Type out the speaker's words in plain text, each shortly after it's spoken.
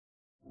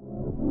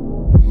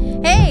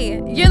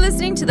You're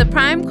listening to the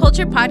Prime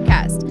Culture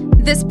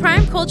Podcast. This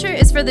Prime Culture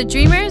is for the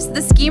dreamers,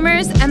 the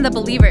schemers, and the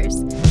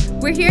believers.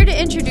 We're here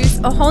to introduce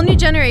a whole new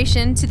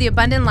generation to the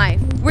abundant life.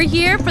 We're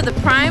here for the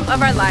prime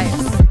of our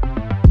lives.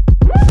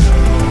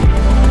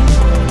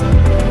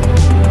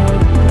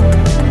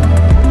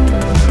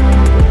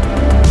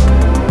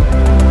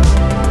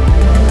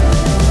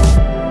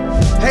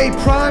 Hey,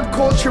 Prime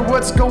Culture,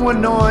 what's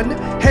going on?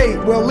 Hey,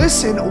 well,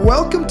 listen,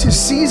 welcome to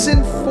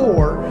Season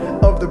 4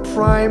 of the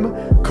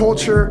Prime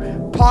Culture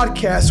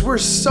Podcast. We're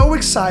so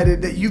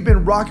excited that you've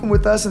been rocking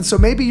with us, and so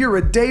maybe you're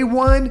a day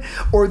one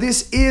or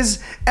this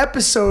is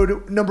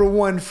episode number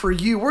 1 for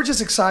you. We're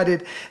just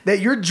excited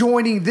that you're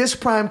joining this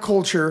Prime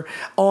Culture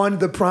on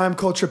the Prime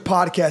Culture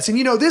Podcast. And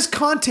you know, this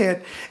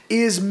content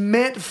is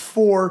meant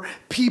for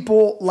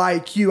people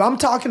like you. I'm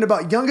talking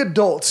about young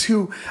adults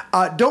who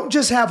don't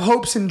just have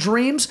hopes and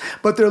dreams,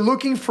 but they're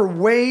looking for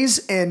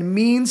ways and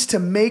means to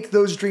make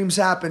those dreams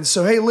happen.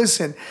 So hey,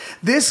 listen,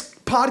 this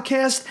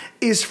podcast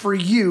is for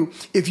you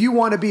if you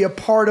want to be a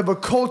part of a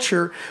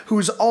culture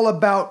who's all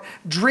about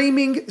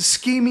dreaming,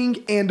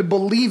 scheming, and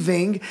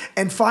believing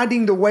and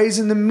finding the ways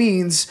and the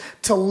means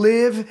to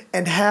live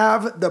and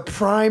have the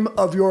prime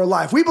of your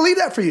life. We believe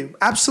that for you.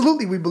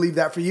 Absolutely, we believe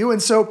that for you.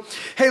 And so,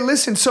 hey,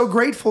 listen, so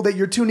grateful that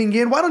you're tuning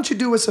in. Why don't you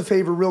do us a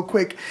favor real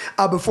quick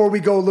before we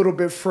go a little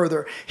bit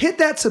further? Hit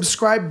that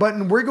subscribe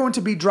button. We're going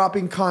to be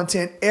dropping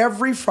content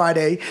every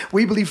Friday.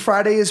 We believe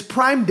Friday is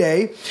Prime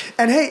Day.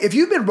 And hey, if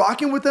you've been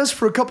rocking with us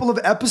for a couple of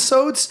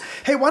episodes,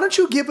 hey, why don't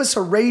you give us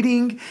a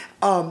rating,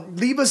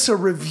 leave us a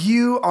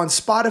review on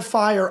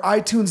Spotify or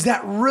iTunes.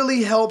 That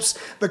really helps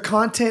the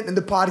content and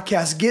the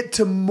podcast get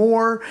to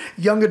more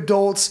young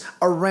adults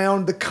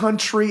around the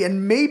country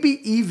and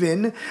maybe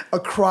even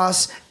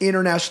across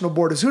international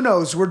borders. Who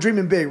knows? We're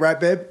dreaming big, right,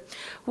 babe?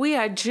 We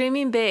are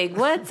dreaming big.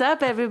 What's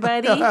up,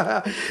 everybody?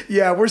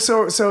 Yeah, we're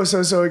so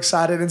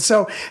excited. And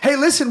so, hey,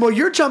 listen, well,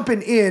 you're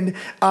jumping in.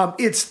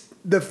 It's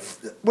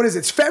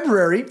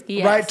February,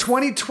 yes. Right?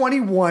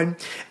 2021.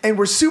 And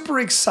we're super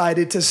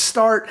excited to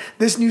start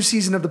this new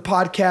season of the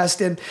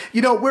podcast. And,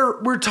 you know,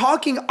 we're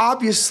talking,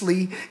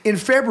 obviously, in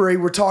February,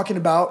 we're talking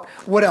about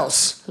what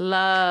else?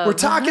 Love. We're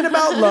talking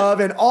about love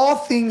and all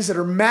things that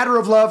are matter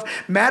of love,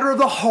 matter of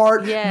the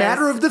heart, yes.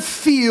 matter of the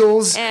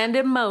feels. And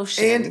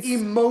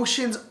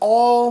emotions.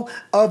 All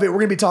of it. We're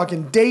going to be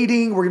talking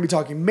dating. We're going to be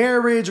talking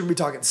marriage. We're going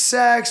to be talking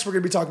sex. We're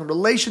going to be talking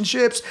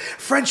relationships,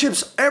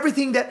 friendships,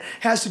 everything that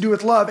has to do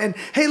with love. And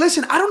hey,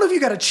 listen, I don't know if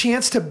you got a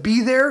chance to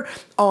be there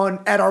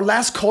at our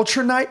last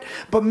culture night,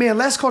 but man,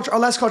 our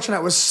last culture night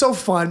was so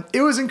fun.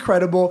 It was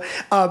incredible.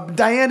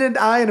 Diana and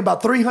I and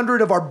about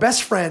 300 of our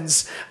best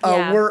friends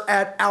were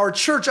at our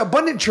church,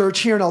 Abundant Church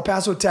here in El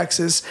Paso,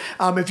 Texas.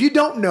 If you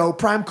don't know,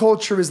 Prime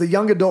Culture is the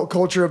young adult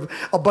culture of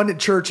Abundant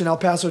Church in El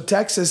Paso,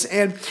 Texas.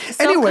 And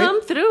so anyway,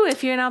 come through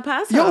if you're in El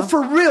Paso. Yo,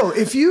 for real,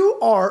 if you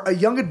are a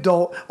young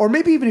adult, or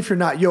maybe even if you're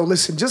not, yo,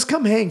 listen, just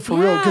come hang for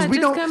real, because we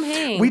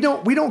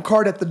don't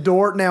card at the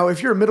door. Now,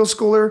 if you're a middle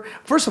schooler,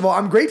 first of all,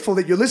 I'm grateful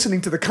that you're listening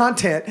to the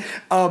content.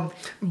 But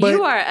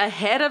you are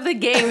ahead of the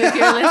game if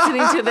you're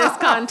listening to this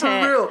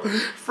content.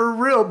 For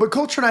real. But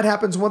Culture Night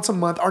happens once a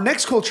month. Our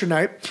next Culture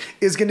Night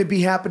is going to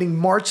be happening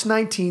March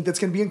 19th. It's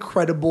going to be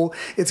incredible.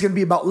 It's going to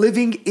be about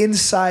living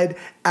inside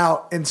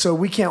out. And so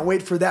we can't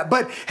wait for that.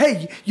 But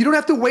hey, you don't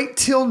have to wait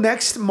till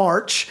next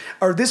March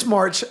or this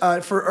March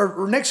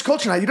for next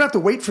Culture Night. You don't have to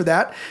wait for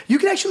that. You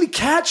can actually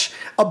catch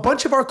a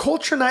bunch of our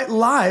Culture Night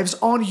lives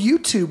on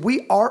YouTube.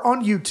 We are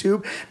on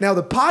YouTube. Now,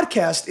 the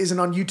podcast isn't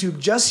on YouTube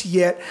just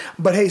yet,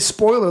 but hey,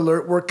 spoiler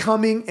alert, we're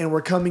coming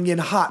in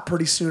hot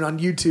pretty soon on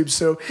YouTube.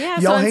 So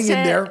y'all hang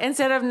in there.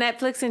 Instead of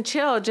Netflix and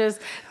chill, just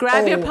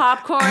grab your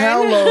popcorn.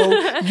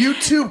 Hello,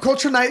 YouTube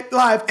Culture Night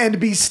Live and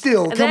be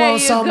still. Come on,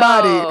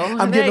 somebody. Go.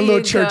 I'm getting a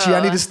little churchy.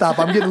 I need to stop.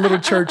 I'm getting a little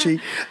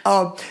churchy.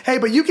 Hey,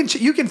 but you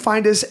can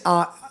find us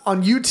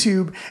on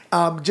YouTube,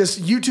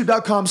 just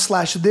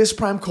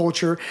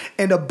youtube.com/thisprimeculture,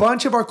 and a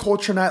bunch of our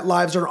Culture Night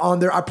lives are on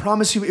there. I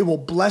promise you, it will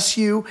bless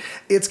you.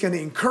 It's going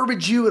to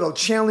encourage you. It'll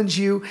challenge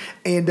you,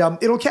 and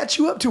it'll catch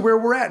you up to where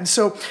we're at. And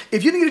so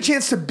if you didn't get a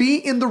chance to be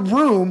in the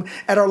room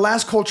at our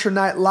last Culture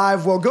Night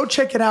live, well, go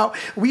check it out.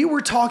 We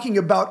were talking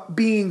about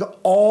being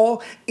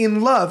all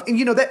in love. And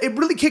you know, that it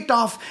really kicked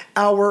off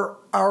our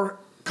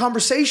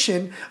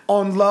conversation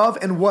on love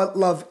and what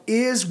love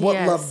is, what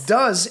love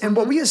does. And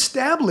what we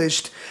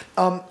established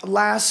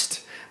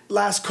last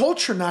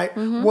Culture Night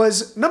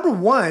was, number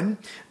one,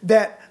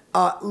 that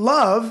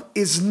love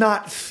is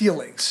not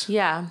feelings.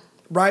 Yeah.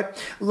 Right?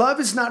 Love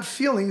is not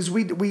feelings.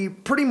 We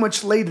pretty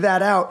much laid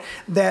that out,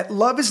 that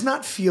love is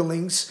not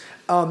feelings.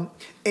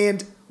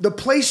 And the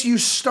place you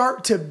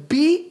start to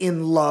be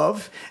in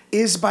love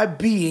is by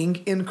being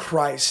in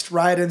Christ,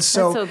 right? And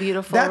so that's so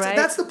beautiful, right?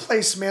 That's the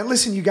place, man.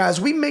 Listen, you guys,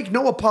 we make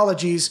no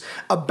apologies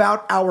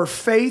about our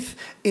faith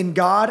in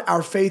God,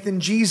 our faith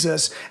in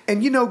Jesus.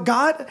 And you know,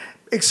 God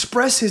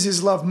expresses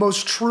his love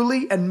most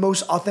truly and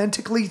most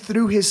authentically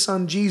through his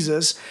son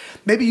Jesus.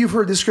 Maybe you've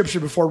heard this scripture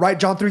before, right?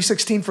 John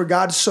 3:16, for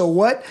God so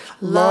what?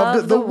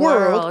 Loved the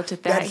world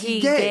that he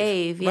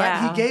gave. Yeah.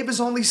 Right? He gave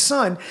his only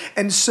son.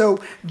 And so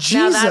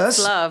Jesus, now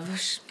that's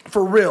love.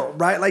 For real,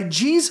 right? Like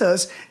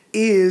Jesus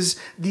is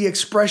the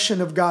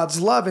expression of God's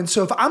love. And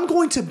so if I'm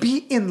going to be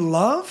in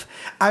love,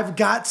 I've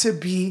got to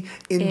be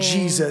in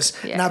Jesus.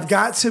 Yes. And I've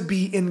got to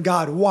be in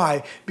God.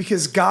 Why?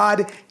 Because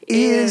God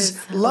is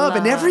love.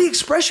 And every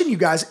expression, you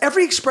guys,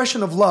 every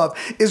expression of love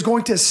is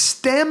going to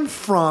stem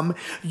from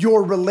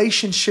your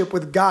relationship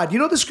with God. You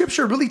know, the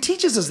scripture really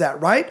teaches us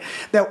that, right?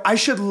 That I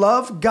should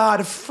love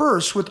God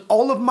first with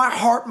all of my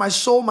heart, my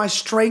soul, my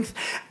strength,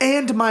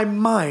 and my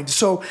mind.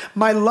 So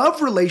my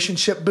love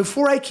relationship,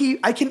 before I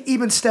can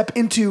even step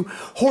into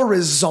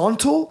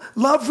horizontal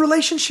love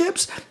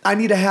relationships, I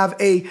need to have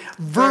a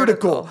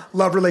vertical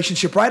love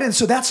relationship, right? And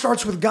so that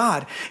starts with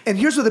God. And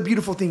here's what the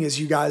beautiful thing is,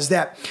 you guys,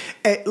 that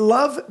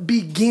love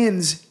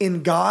begins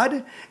in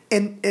God,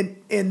 and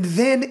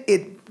then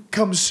it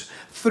comes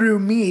through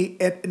me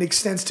and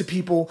extends to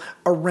people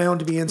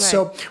around me. And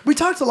so we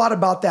talked a lot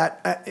about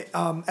that at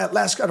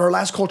our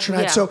last Culture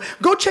Night. Yeah. So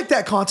go check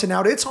that content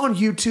out. It's on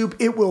YouTube.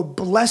 It will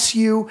bless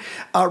you.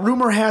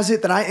 Rumor has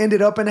it that I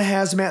ended up in a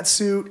hazmat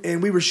suit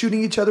and we were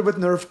shooting each other with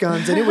Nerf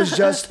guns, and it was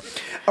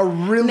just a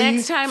really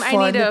Next time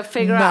I need to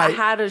figure out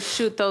how to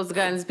shoot those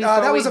guns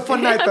before that was a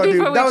fun night though,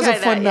 dude. That was a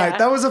fun night.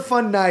 That was a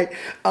fun night.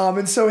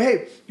 And so,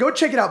 hey, go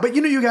check it out. But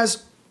you know, you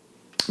guys,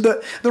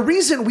 the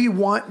reason we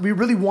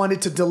really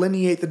wanted to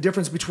delineate the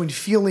difference between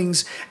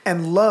feelings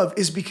and love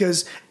is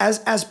because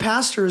as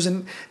pastors,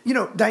 and you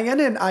know,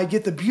 Diana and I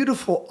get the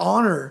beautiful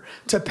honor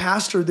to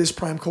pastor this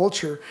Prime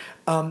Culture.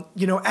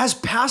 You know, as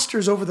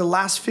pastors over the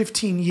last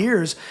 15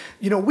 years,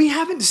 you know, we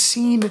haven't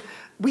seen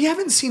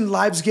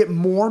lives get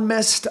more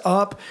messed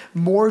up,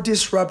 more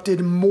disrupted,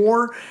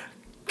 more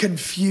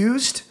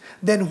confused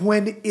than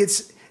when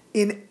it's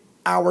in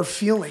our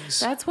feelings.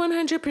 That's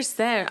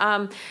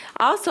 100%.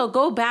 Also,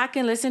 go back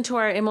and listen to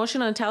our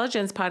Emotional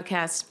Intelligence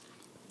podcast.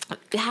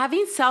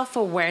 Having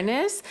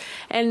self-awareness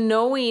and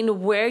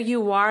knowing where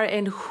you are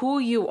and who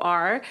you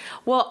are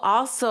will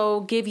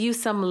also give you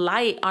some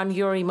light on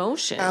your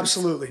emotions.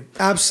 Absolutely.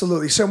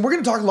 Absolutely. So we're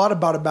going to talk a lot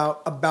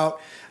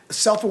about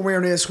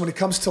self-awareness when it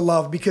comes to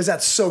love, because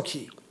that's so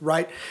key.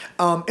 Right.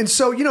 And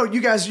so, you know, you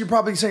guys, you're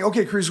probably saying,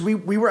 okay, Cruz, we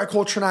were at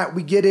Culture Night.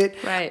 We get it.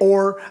 Right.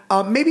 Or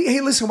maybe,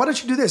 hey, listen, why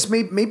don't you do this?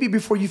 Maybe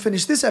before you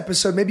finish this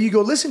episode, maybe you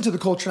go listen to the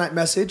Culture Night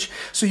message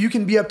so you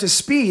can be up to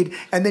speed,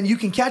 and then you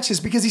can catch this,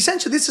 because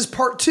essentially this is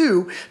part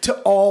 2 to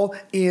All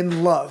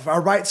in Love.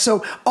 All right.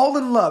 So all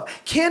in love.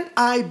 Can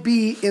I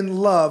be in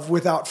love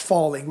without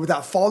falling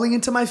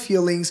into my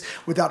feelings,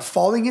 without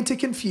falling into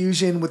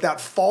confusion,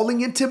 without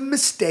falling into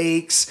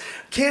mistakes?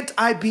 Can't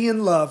I be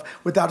in love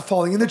without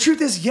falling? And the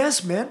truth is,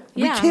 yes, man.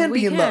 We can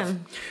be in love.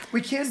 We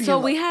can be in love. So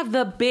we have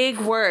the big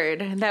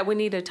word that we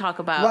need to talk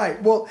about.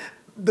 Right. Well,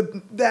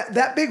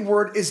 that big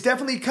word is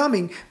definitely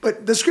coming.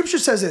 But the scripture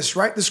says this,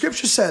 right? The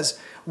scripture says,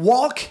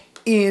 walk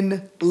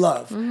in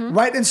love,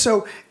 right? And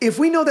so if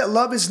we know that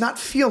love is not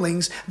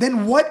feelings,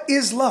 then what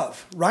is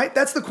love, right?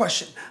 That's the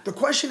question. The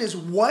question is,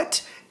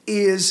 what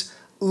is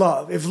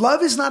love? If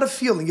love is not a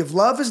feeling, if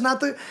love is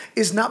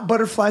not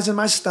butterflies in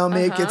my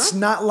stomach, it's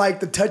not like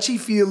the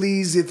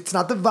touchy-feelies, if it's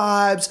not the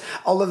vibes,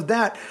 all of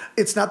that,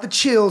 it's not the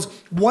chills,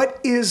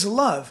 what is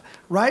love,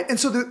 right? And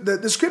so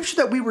the scripture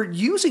that we were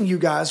using, you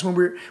guys, when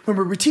we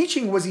were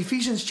teaching was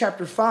Ephesians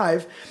chapter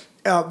 5,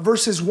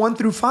 verses 1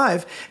 through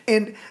 5.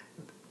 And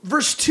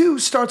verse 2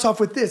 starts off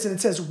with this, and it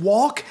says,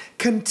 walk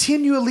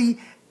continually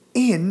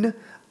in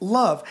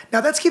love.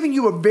 Now that's giving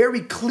you a very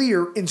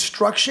clear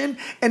instruction,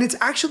 and it's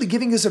actually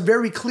giving us a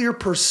very clear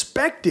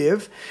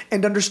perspective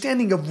and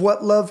understanding of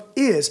what love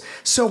is.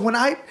 So when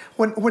I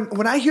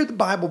hear the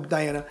Bible,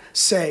 Diana,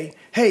 say,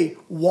 hey,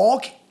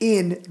 walk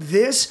in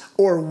this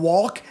or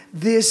walk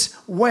this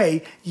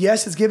way,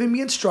 yes, it's giving me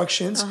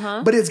instructions,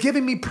 but it's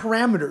giving me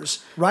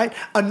parameters, right?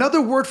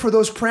 Another word for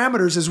those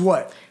parameters is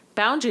what?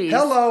 Boundaries.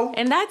 Hello.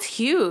 And that's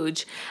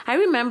huge. I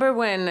remember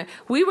when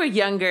we were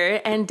younger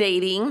and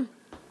dating,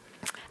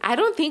 I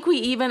don't think we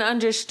even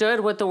understood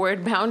what the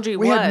word boundary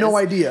was. We had no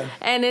idea.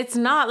 And it's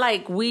not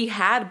like we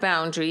had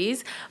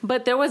boundaries,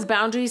 but there was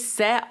boundaries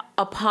set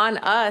upon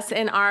us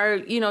in our,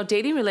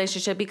 dating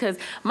relationship, because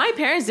my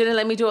parents didn't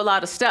let me do a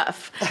lot of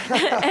stuff.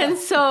 And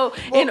so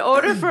in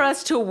order for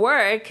us to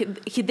work,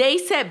 they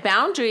set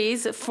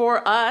boundaries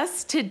for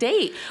us to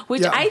date,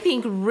 which I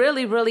think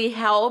really, really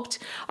helped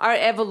our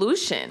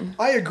evolution.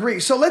 I agree.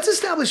 So let's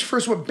establish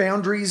first what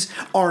boundaries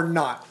are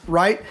not,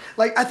 right?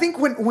 Like, I think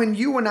when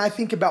you and I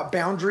think about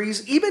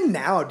boundaries, even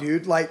now,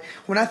 dude, like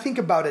when I think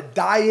about a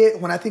diet,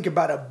 when I think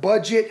about a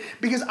budget,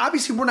 because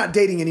obviously we're not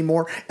dating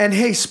anymore. And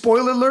hey,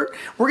 spoiler alert,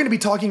 we're going to be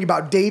talking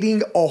about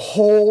dating a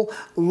whole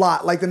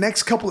lot. Like the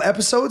next couple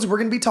episodes, we're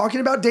going to be talking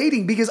about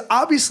dating because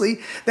obviously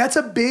that's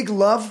a big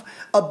love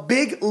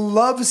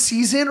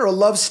season or a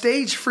love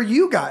stage for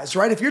you guys,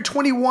 right? If you're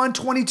 21,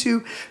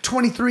 22,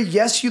 23,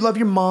 yes, you love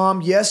your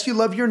mom. Yes, you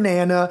love your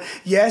Nana.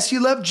 Yes,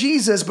 you love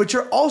Jesus, but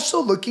you're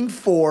also looking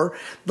for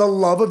the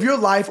love of your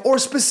life, or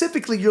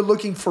specifically you're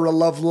looking for a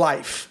love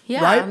life,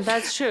 right?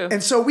 That's true.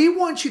 And so we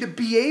want you to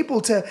be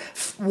able to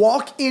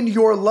walk in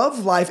your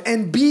love life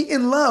and be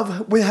in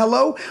love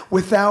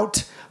without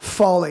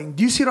falling.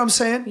 Do you see what I'm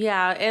saying?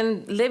 Yeah,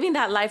 and living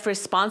that life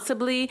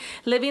responsibly,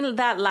 living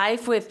that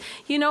life with,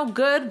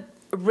 good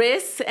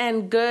risks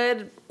and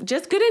good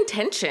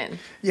intention.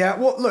 Yeah,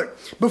 well, look,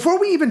 before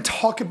we even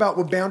talk about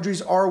what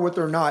boundaries are, what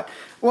they're not,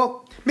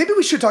 well, maybe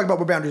we should talk about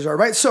what boundaries are,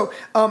 right? So,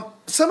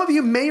 some of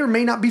you may or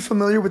may not be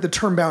familiar with the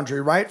term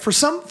boundary, right? For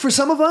some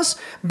of us,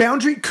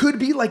 boundary could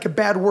be like a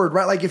bad word,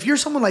 right? Like if you're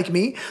someone like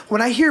me, when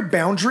I hear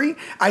boundary,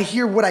 I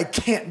hear what I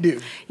can't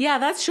do. Yeah,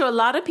 that's true. A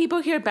lot of people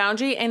hear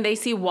boundary and they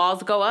see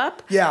walls go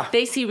up. Yeah.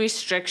 They see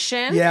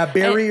restriction. Yeah,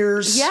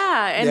 barriers.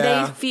 And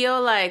they feel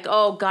like,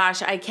 oh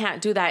gosh, I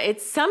can't do that.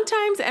 It's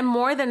sometimes and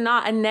more than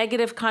not a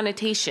negative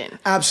connotation.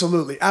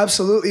 Absolutely.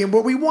 Absolutely. And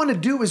what we want to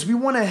do is we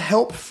want to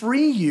help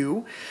free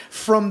you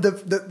from the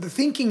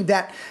thinking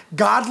that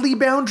godly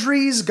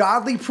boundaries,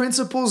 godly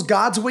principles,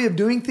 God's way of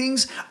doing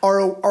things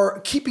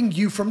are keeping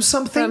you from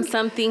something. From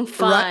something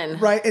fun.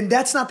 Right. And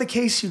that's not the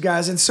case, you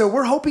guys. And so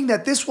we're hoping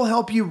that this will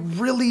help you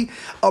really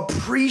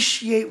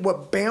appreciate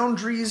what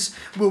boundaries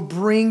will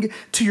bring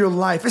to your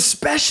life,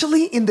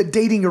 especially in the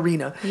dating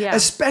arena,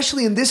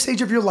 especially in this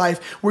stage of your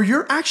life where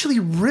you're actually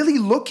really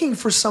looking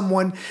for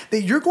someone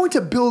that you're going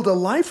to build a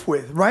life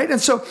with, right? And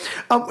so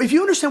if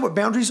you understand what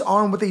boundaries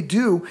are and what they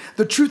do,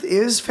 the truth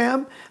is,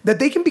 fam, that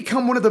they can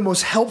become one of the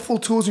most helpful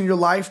tools in your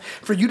life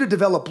for you to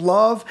develop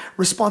love,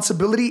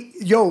 responsibility,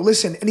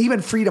 and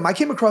even freedom. I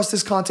came across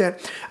this content.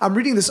 I'm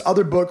reading this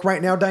other book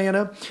right now,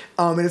 Diana,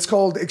 and it's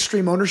called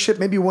Extreme Ownership.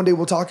 Maybe one day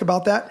we'll talk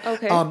about that.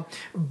 Okay.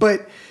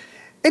 But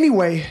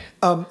anyway,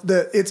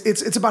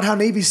 it's about how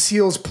Navy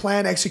SEALs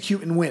plan,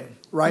 execute, and win.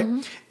 Right.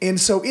 Mm-hmm. And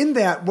so in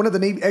that, one of the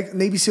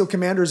Navy SEAL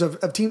commanders of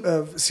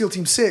SEAL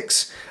Team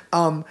 6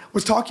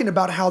 was talking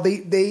about how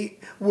they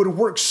would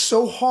work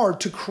so hard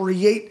to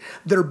create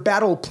their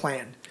battle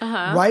plan.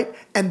 Right.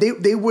 And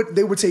they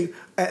would say,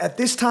 at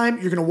this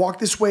time, you're going to walk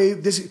this way.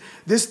 This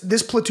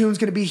platoon's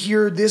going to be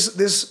here.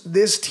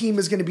 This team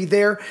is going to be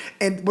there.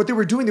 And what they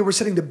were doing, they were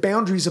setting the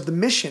boundaries of the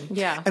mission.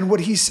 Yeah. And what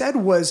he said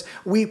was,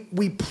 we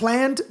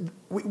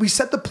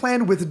set the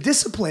plan with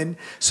discipline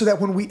so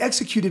that when we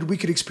executed, we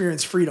could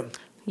experience freedom.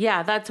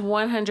 Yeah, that's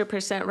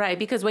 100% right.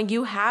 Because when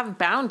you have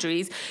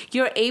boundaries,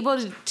 you're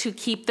able to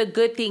keep the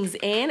good things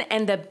in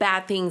and the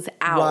bad things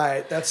out.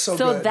 Right. That's so good.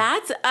 So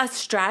that's a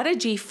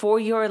strategy for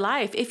your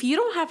life. If you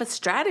don't have a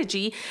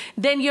strategy,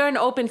 then you're an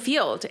open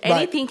field.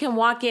 Anything can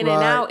walk in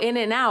and out, in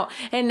and out.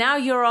 And now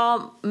you're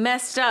all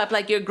messed up.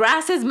 Like your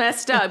grass is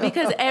messed up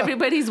because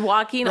everybody's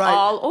walking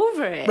all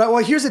over it. Right.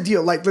 Well, here's the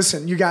deal. Like,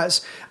 listen, you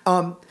guys,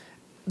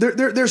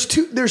 There's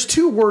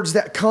two words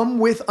that come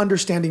with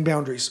understanding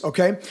boundaries,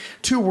 okay?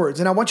 2 words.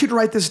 And I want you to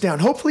write this down.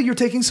 Hopefully you're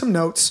taking some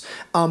notes.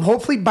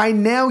 Hopefully by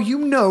now you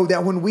know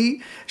that when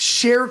we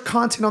share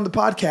content on the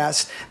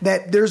podcast,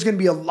 that there's going to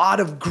be a lot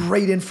of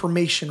great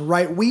information,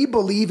 right? We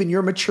believe in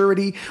your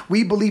maturity.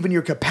 We believe in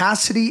your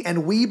capacity,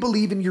 and we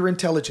believe in your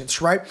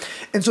intelligence, right?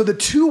 And so the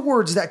 2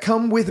 words that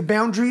come with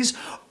boundaries,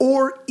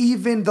 or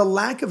even the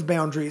lack of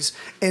boundaries,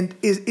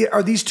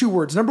 are these 2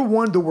 words. Number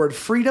 1, the word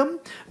freedom.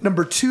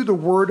 Number 2, the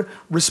word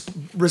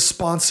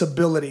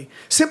responsibility.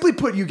 Simply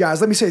put, you guys,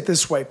 let me say it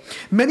this way.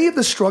 Many of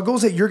the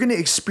struggles that you're going to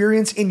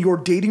experience in your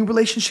dating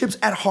relationships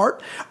at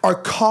heart are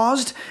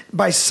caused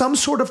by some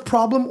sort of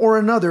problem or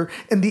another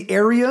in the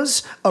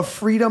areas of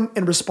freedom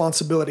and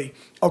responsibility.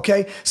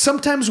 Okay?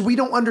 Sometimes we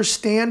don't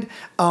understand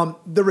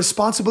the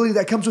responsibility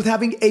that comes with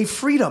having a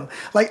freedom.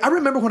 Like, I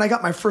remember when I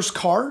got my first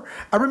car,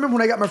 I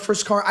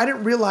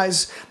didn't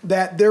realize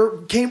that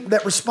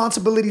that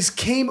responsibilities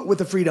came with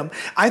the freedom.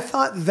 I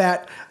thought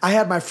that I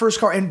had my first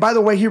car, and by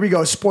the way, here we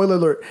go, spoiler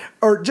alert,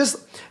 or just,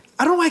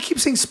 I don't know why I keep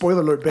saying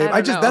spoiler alert, babe.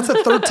 That's the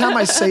 3rd time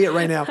I say it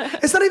right now.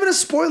 It's not even a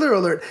spoiler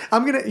alert.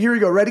 Here we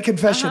go, ready,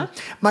 confession.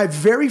 My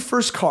very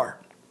first car,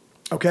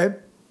 okay,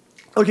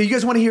 you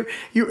guys want to hear,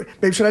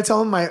 babe, should I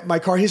tell them my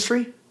car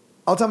history?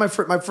 I'll tell my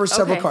first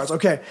several cars.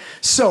 Okay.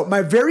 So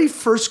my very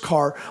first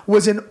car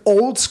was an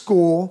old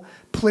school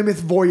Plymouth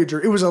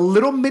Voyager. It was a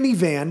little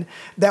minivan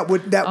that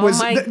was.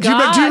 My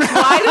gosh!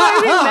 Why do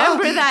I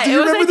remember that? Do you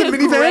remember like the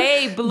minivan?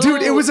 Gray, blue.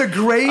 Dude, it was a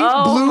gray,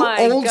 blue,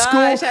 old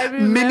school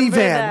minivan.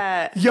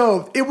 That.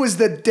 Yo, it was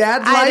the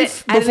dad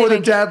life before the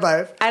dad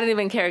life. I didn't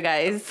even care,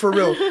 guys. For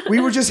real.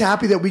 We were just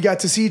happy that we got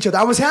to see each other.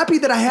 I was happy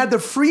that I had the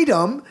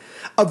freedom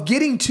of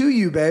getting to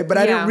you, babe, but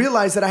I didn't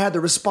realize that I had the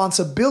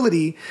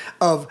responsibility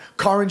of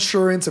car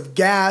insurance, of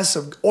gas,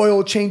 of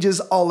oil changes,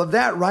 all of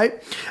that,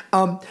 right?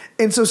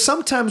 And so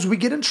sometimes we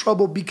get in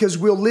trouble because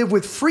we'll live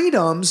with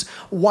freedoms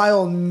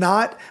while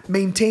not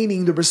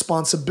maintaining the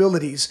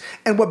responsibilities.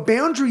 And what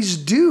boundaries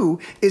do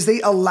is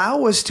they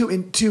allow us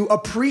to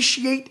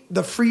appreciate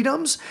the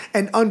freedoms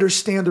and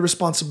understand the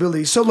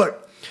responsibilities. So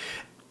look,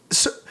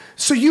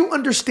 so you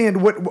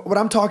understand what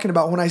I'm talking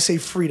about when I say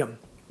freedom,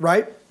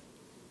 right?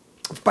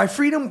 By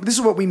freedom, this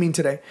is what we mean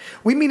today.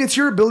 We mean it's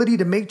your ability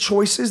to make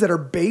choices that are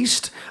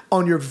based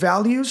on your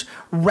values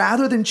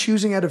rather than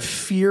choosing out of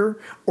fear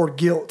or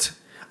guilt.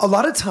 A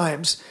lot of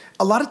times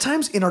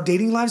in our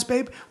dating lives,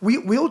 babe,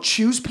 we'll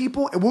choose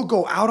people and we'll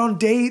go out on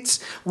dates.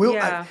 Well,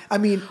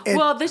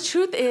 the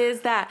truth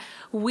is that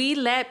we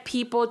let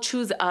people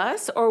choose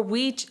us,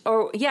 we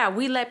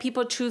let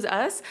people choose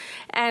us,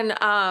 and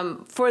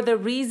for the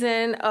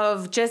reason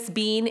of just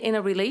being in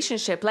a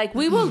relationship. Like,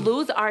 we will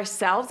lose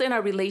ourselves in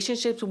our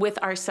relationships with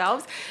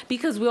ourselves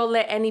because we'll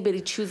let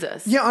anybody choose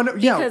us.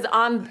 Because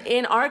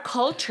in our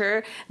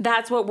culture,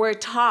 that's what we're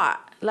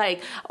taught.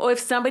 Like, if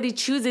somebody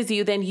chooses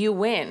you, then you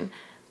win.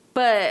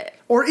 I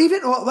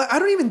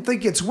don't even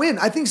think it's win.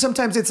 I think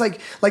sometimes it's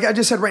like I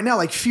just said right now,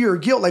 like fear or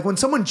guilt. Like when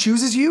someone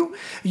chooses you,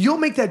 you'll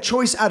make that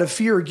choice out of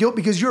fear or guilt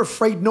because you're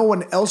afraid no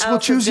one else will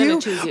choose you.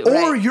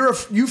 Or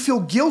you feel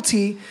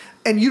guilty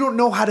and you don't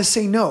know how to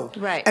say no.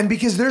 Right. And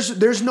because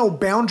there's no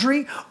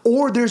boundary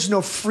or there's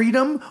no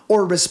freedom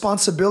or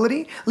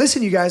responsibility.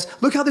 Listen, you guys,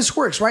 look how this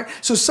works, right?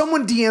 So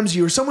someone DMs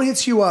you or someone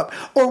hits you up,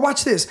 or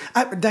watch this.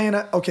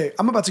 Diana, okay,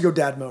 I'm about to go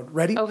dad mode.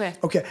 Ready?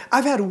 Okay.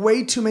 I've had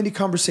way too many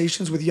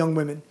conversations with young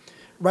women.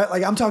 Right?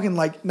 Like I'm talking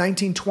like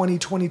 19, 20,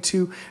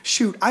 22.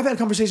 Shoot, I've had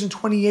conversations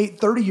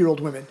 28, 30-year-old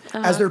women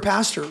as their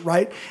pastor,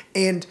 right?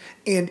 And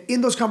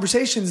in those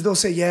conversations, they'll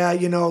say, yeah,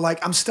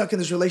 like I'm stuck in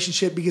this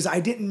relationship because I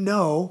didn't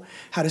know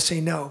how to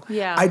say no.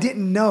 Yeah. I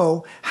didn't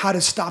know how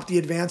to stop the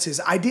advances.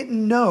 I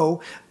didn't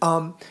know.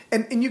 And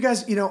you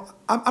guys,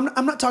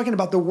 I'm not talking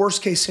about the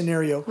worst case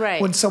scenario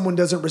when someone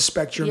doesn't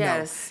respect your no.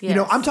 Yes.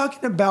 I'm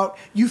talking about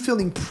you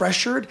feeling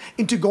pressured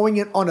into going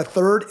in on a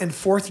third and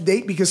fourth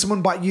date because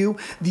someone bought you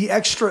the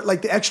extra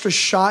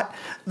shot,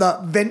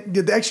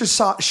 the extra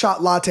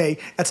shot latte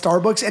at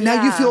Starbucks, and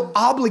now you feel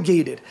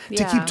obligated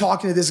to keep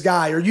talking to this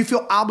guy, or you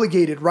feel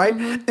obligated, right?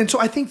 Mm-hmm. And so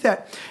I think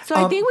that. So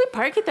I think we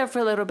park it there for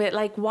a little bit.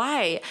 Like,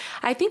 why?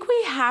 I think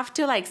we have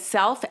to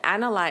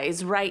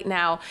self-analyze right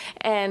now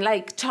and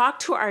talk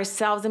to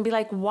ourselves and be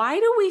like, why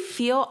do we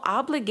feel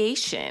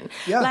obligation?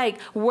 Yeah.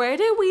 Like, where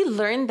did we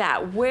learn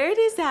that? Where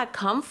does that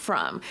come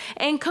from?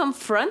 And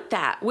confront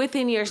that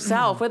within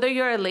yourself, whether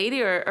you're a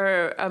lady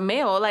or a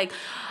male.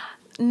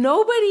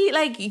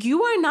 Nobody,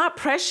 you are not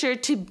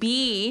pressured to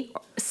be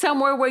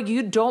somewhere where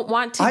you don't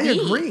want to be.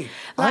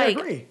 I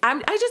agree. I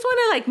just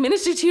want to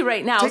minister to you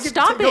right now.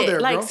 Stop it.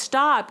 There,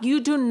 stop. You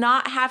do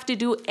not have to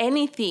do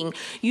anything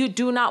you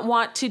do not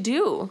want to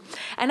do.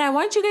 And I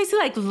want you guys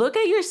to look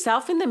at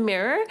yourself in the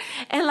mirror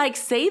and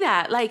say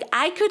that.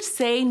 I could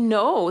say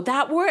no.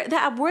 That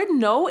word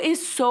no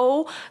is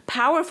so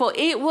powerful.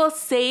 It will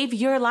save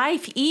your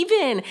life,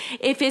 even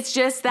if it's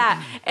just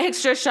that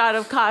extra shot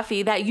of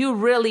coffee that you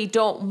really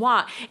don't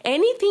want.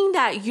 Anything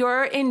that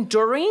you're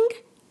enduring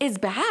is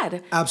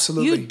bad.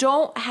 Absolutely. You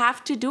don't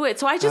have to do it.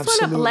 So I just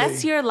want to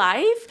bless your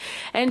life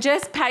and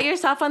just pat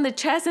yourself on the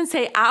chest and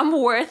say,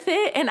 I'm worth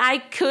it. And I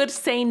could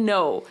say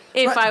no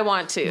if I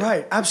want to.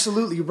 Right.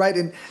 Absolutely. Right.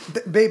 And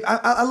babe,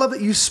 I love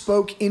that you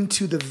spoke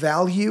into the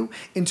value,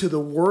 into the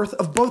worth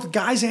of both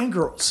guys and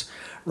girls.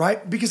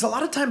 Right? Because a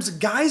lot of times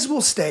guys will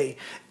stay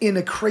in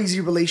a crazy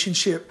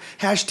relationship,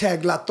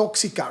 #la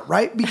toxica,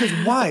 right? Because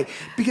why?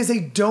 Because they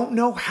don't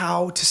know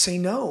how to say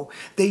no.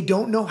 They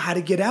don't know how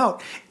to get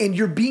out. And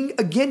you're being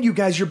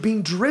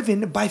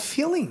driven by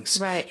feelings.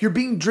 Right. You're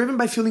being driven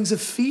by feelings of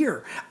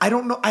fear. I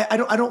don't know.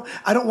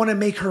 I don't want to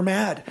make her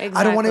mad. Exactly.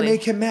 I don't want to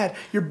make him mad.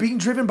 You're being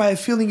driven by a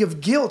feeling of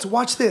guilt.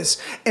 Watch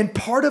this. And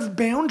part of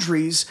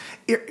boundaries,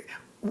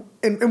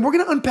 and we're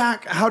going to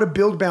unpack how to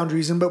build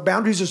boundaries and what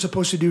boundaries are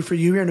supposed to do for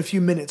you here in a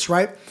few minutes,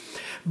 right?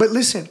 But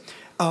listen,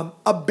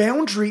 a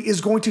boundary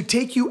is going to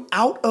take you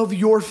out of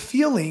your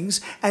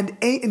feelings and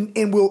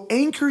will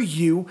anchor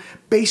you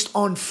based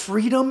on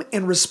freedom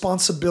and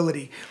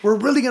responsibility. We're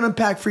really going to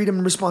unpack freedom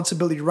and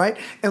responsibility, right?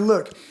 And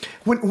look,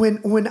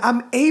 when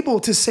I'm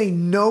able to say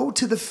no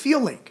to the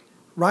feeling,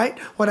 right?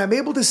 When I'm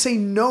able to say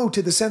no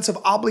to the sense of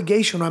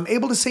obligation, when I'm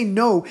able to say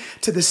no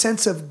to the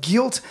sense of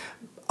guilt,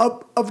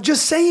 of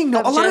just saying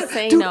no. A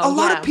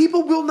lot of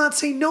people will not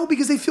say no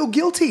because they feel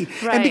guilty.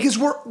 Right. And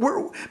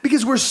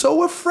because we're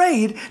so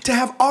afraid to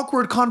have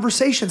awkward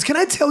conversations. Can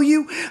I tell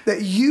you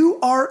that you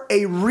are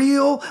a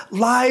real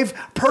live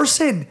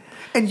person?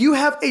 and you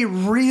have a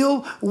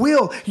real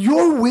will.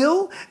 Your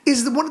will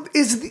is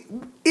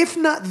if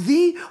not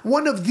the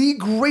one of the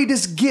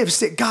greatest gifts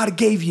that God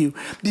gave you,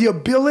 the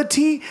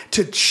ability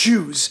to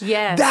choose.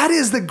 Yes. That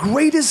is the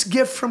greatest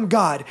gift from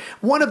God.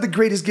 One of the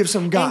greatest gifts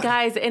from God. And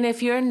guys, and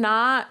if you're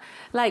not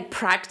like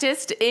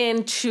practiced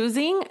in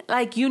choosing,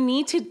 like you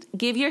need to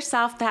give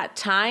yourself that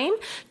time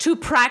to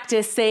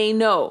practice saying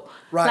no.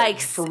 Right, like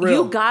for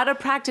real. You gotta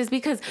practice,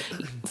 because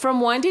from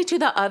one day to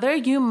the other,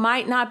 you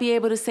might not be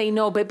able to say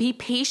no, but be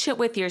patient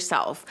with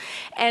yourself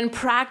and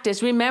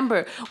practice.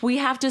 Remember, we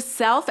have to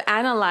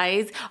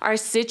self-analyze our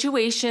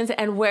situations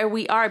and where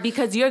we are,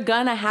 because you're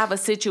gonna have a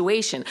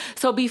situation.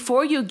 So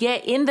before you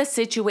get in the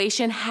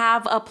situation,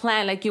 have a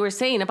plan. Like you were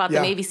saying about the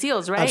Navy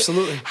SEALs, right?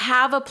 Absolutely.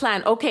 Have a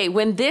plan. Okay,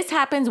 when this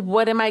happens,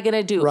 what am I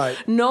gonna do? Right.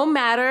 No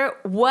matter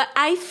what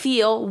I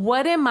feel,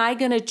 what am I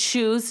gonna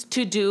choose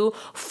to do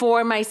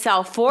for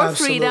myself, for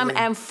freedom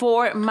and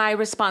for my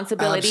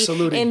responsibility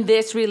in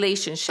this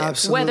relationship?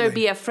 Absolutely. Whether it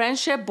be a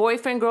friendship,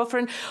 boyfriend,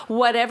 girlfriend,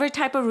 whatever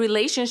type of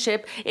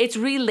relationship, it's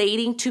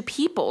relating to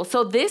people.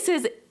 So this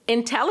is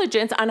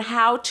intelligence on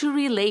how to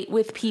relate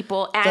with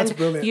people and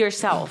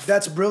yourself.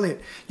 That's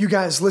brilliant. You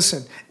guys,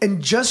 listen, and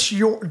just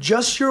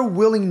your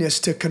willingness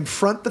to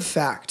confront the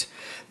fact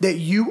that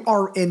you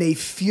are in a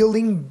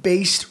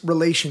feeling-based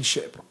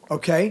relationship,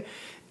 okay?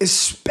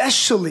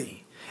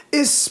 Especially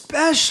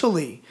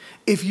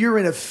if you're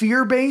in a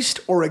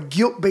fear-based or a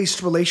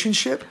guilt-based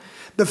relationship,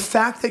 the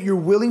fact that you're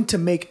willing to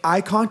make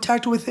eye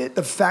contact with it,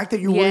 the fact that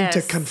you're willing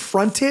to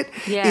confront it,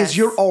 is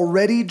you're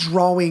already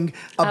drawing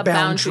a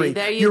boundary.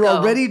 There you're go.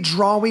 already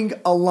drawing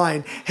a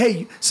line.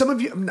 Hey, some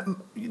of you,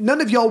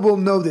 none of y'all will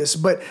know this,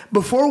 but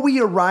before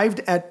we arrived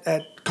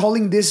at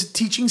calling this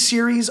teaching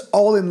series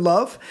All in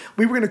Love,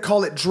 we were going to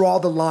call it Draw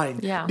the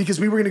Line, because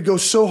we were going to go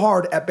so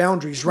hard at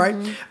boundaries, right?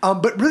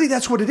 But really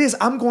that's what it is.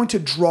 I'm going to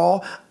draw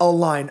a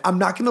line. I'm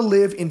not going to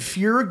live in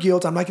fear or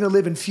guilt. I'm not going to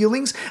live in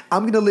feelings.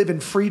 I'm going to live in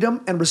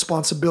freedom and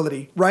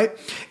responsibility, right?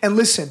 And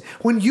listen,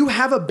 when you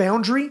have a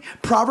boundary,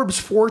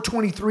 Proverbs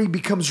 4:23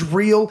 becomes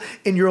real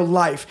in your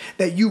life,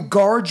 that you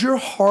guard your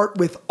heart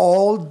with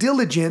all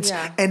diligence,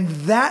 and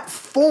that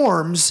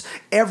forms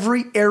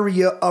every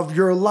area of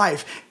your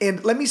life.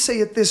 And let me say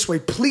it this way.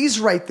 Please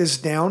write this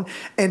down,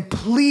 and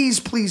please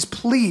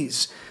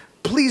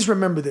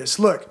remember this.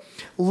 Look,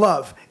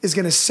 love is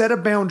going to set a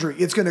boundary.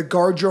 It's going to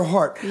guard your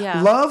heart.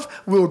 Love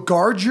will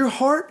guard your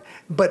heart,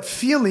 but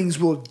feelings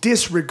will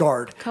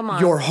disregard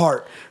your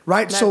heart,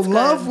 right? So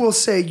love will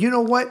say, you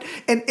know what?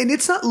 And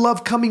it's not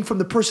love coming from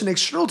the person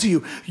external to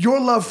you.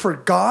 Your love for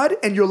God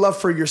and your love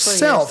for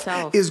yourself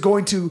is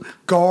going to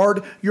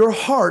guard your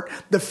heart.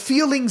 The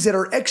feelings that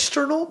are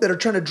external, that are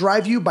trying to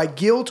drive you by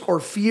guilt or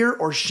fear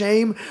or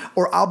shame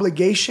or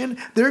obligation,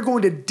 they're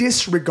going to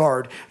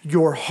disregard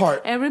your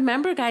heart. And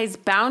remember, guys,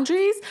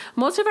 boundaries,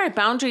 most of our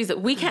boundaries,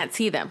 we can't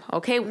see them,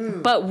 okay?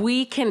 But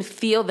we can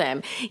feel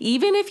them.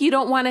 Even if you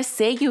don't want to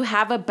say you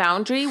have a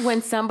boundary,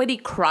 when somebody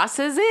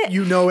crosses it,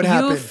 you know it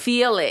happened. You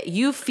feel it.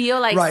 You feel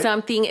like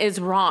something is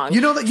wrong.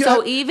 You know that.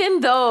 So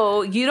even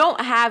though you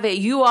don't have it,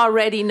 you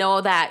already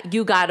know that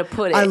you got to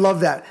put it. I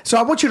love that. So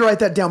I want you to write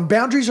that down.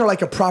 Boundaries are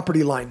like a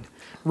property line,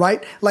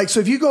 right? Like, so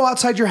if you go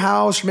outside your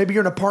house, or maybe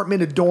you're in an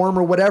apartment, a dorm,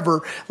 or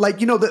whatever, like,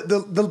 you know,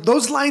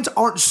 those lines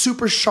aren't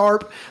super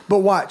sharp, but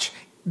watch.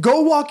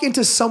 Go walk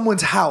into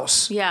someone's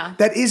house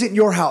that isn't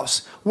your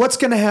house. What's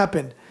going to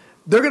happen?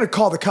 They're going to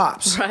call the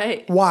cops.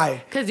 Right.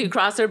 Why? Because you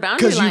crossed their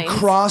boundary lines. Because you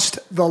crossed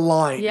the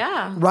line.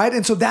 Yeah. Right?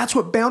 And so that's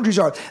what boundaries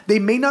are. They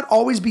may not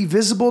always be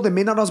visible. They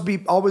may not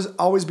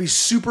always be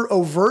super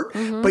overt,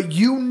 but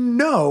you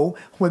know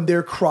when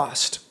they're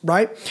crossed,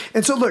 right?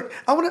 And so look,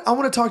 I want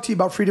to talk to you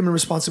about freedom and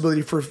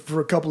responsibility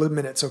for a couple of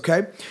minutes,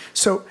 okay?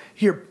 So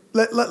here,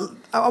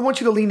 I want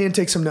you to lean in and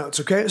take some notes,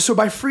 okay? So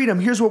by freedom,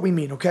 here's what we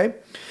mean, okay?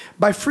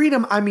 By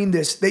freedom, I mean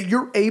this, that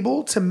you're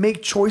able to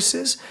make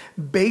choices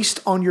based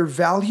on your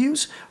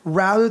values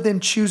rather than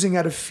choosing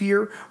out of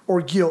fear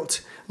or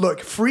guilt. Look,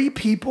 free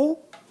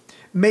people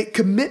make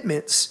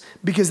commitments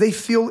because they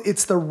feel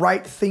it's the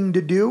right thing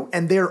to do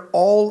and they're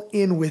all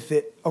in with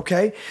it,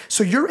 okay?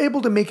 So you're able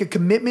to make a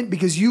commitment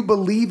because you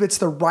believe it's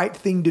the right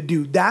thing to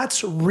do.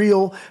 That's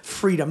real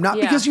freedom.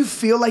 Not because you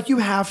feel like you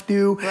have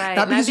to,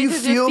 not because you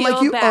feel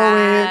like you owe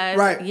it.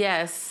 Right.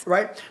 Yes.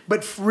 Right?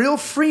 But real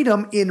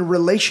freedom in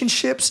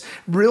relationships,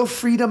 real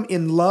freedom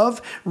in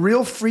love,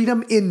 real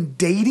freedom in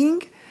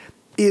dating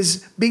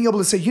is being able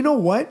to say, you know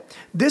what?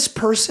 This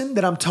person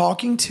that I'm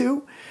talking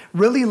to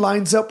really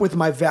lines up with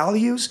my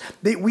values.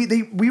 We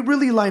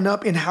really line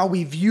up in how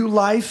we view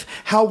life,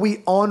 how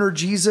we honor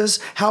Jesus,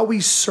 how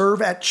we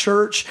serve at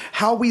church,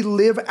 how we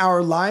live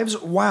our lives.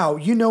 Wow,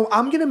 you know,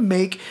 I'm going to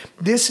make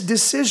this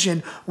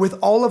decision with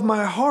all of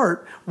my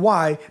heart.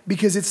 Why?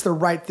 Because it's the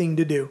right thing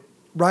to do,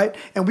 right?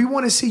 And we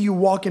want to see you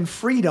walk in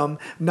freedom,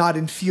 not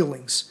in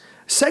feelings.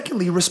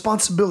 Secondly,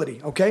 responsibility,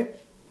 okay?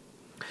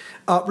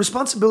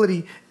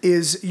 Responsibility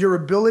is your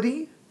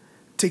ability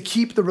to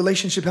keep the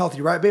relationship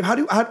healthy, right, babe? How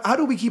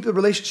do we keep the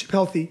relationship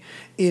healthy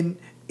in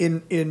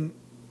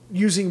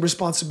using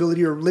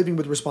responsibility or living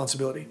with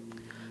responsibility?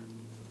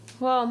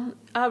 Well,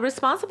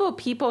 responsible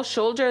people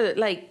shoulder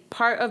like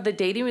part of the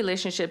dating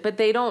relationship, but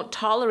they don't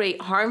tolerate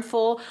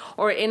harmful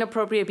or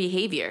inappropriate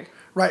behavior.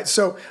 Right.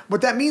 So what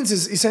that means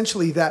is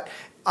essentially that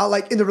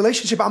like in the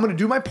relationship, I'm going to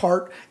do my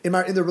part in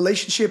the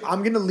relationship.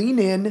 I'm going to lean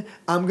in.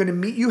 I'm going to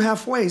meet you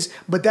halfway.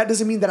 But that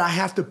doesn't mean that I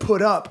have to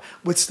put up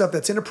with stuff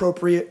that's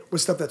inappropriate,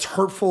 with stuff that's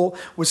hurtful,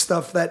 with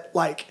stuff that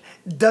like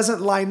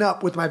doesn't line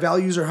up with my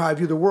values or how I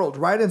view the world.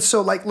 Right. And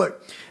so like,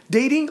 look,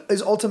 dating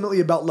is ultimately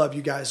about love,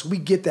 you guys. We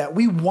get that.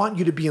 We want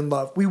you to be in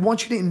love. We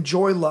want you to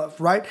enjoy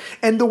love, right?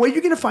 And the way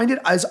you're going to find it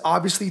is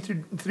obviously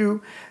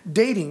through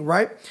dating,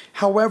 right?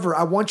 However,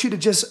 I want you to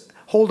just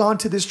hold on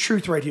to this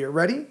truth right here.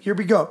 Ready? Here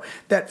we go.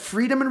 That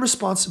freedom and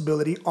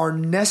responsibility are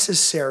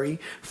necessary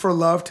for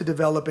love to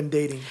develop in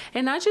dating.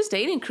 And not just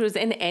dating, Cruz,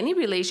 in any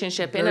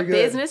relationship, Very in a good.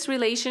 business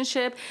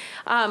relationship,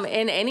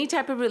 in any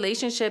type of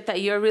relationship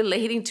that you're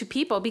relating to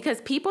people, because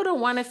people don't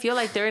want to feel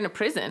like they're in a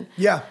prison.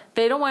 Yeah.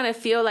 They don't want to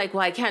feel like,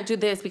 well, I can't do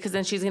this because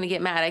then she's going to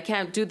get mad. I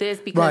can't do this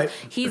because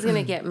he's going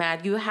to get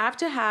mad. You have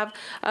to have,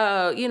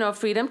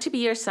 freedom to be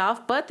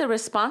yourself, but the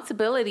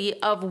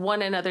responsibility of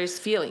one another's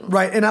feelings.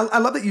 Right. And I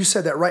love that you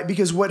said that, right?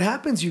 Because what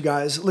happens, you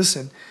guys,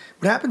 listen,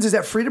 what happens is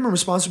that freedom and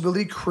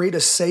responsibility create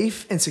a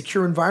safe and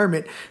secure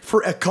environment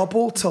for a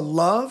couple to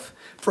love,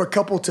 for a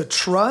couple to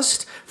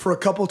trust, for a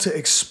couple to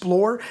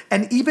explore,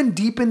 and even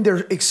deepen their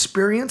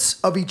experience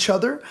of each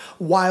other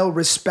while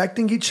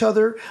respecting each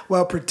other,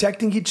 while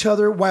protecting each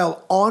other,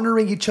 while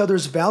honoring each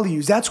other's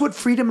values. That's what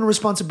freedom and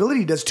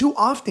responsibility does. Too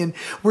often,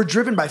 we're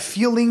driven by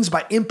feelings,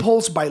 by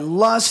impulse, by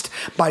lust,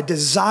 by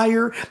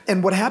desire.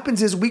 And what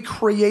happens is we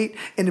create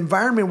an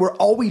environment where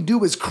all we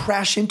do is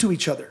crash into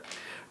each other.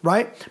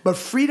 Right? But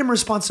freedom and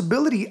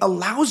responsibility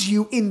allows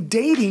you in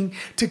dating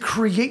to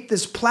create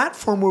this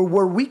platform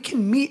where we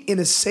can meet in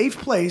a safe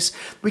place.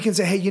 We can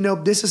say, hey,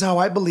 this is how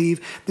I believe.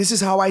 This is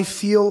how I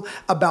feel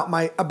about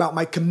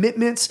my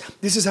commitments.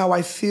 This is how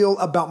I feel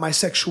about my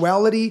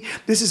sexuality.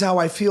 This is how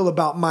I feel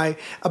about my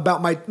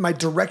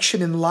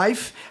direction in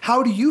life.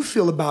 How do you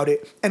feel about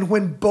it? And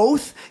when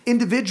both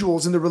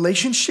individuals in the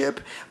relationship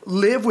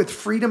live with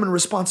freedom and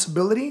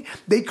responsibility,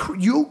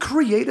 you'll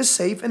create a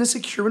safe and a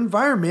secure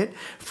environment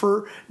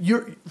for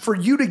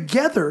you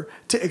together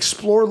to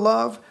explore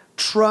love,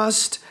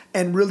 trust,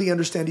 and really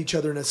understand each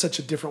other in such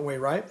a different way,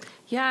 right?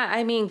 Yeah,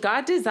 I mean,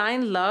 God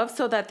designed love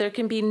so that there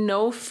can be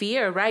no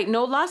fear, right?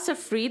 No loss of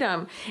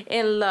freedom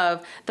in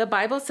love. The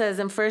Bible says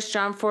in 1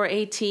 John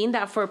 4:18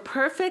 that for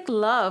perfect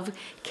love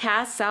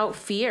casts out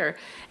fear.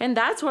 And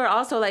that's where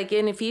also, like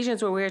in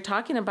Ephesians, where we were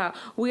talking about,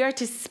 we are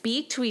to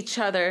speak to each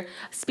other,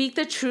 speak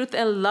the truth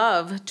and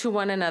love to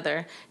one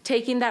another,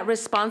 taking that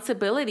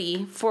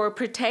responsibility for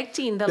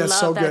protecting the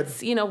love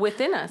that's,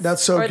 within us.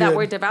 That's so good. That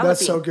we're developing.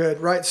 That's so good,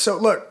 right? So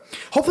look,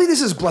 hopefully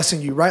this is blessing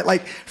you, right?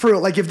 Like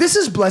if this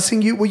is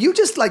blessing you, will you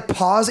just like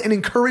pause and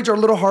encourage our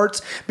little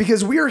hearts,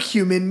 because we are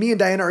human. Me and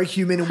Diana are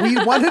human, and we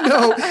want to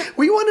know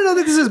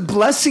that this is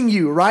blessing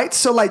you, right?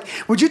 So like,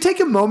 would you take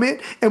a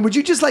moment and would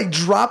you just like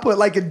drop a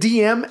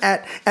DM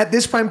at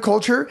This Prime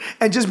Culture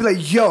and just be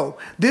like, yo,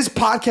 this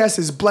podcast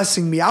is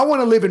blessing me. I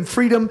want to live in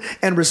freedom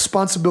and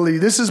responsibility.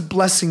 This is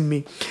blessing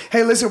me.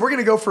 Hey, listen, we're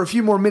going to go for a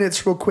few more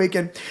minutes real quick.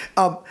 And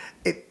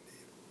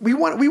we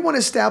want to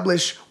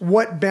establish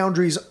what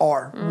boundaries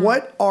are.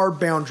 What are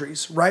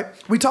boundaries, right?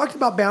 We talked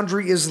about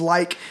boundary is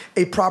like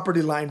a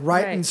property line,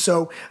 right? And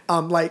so,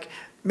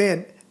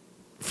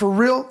 for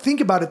real,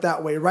 think about it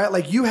that way, right?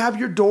 Like you have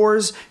your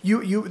doors,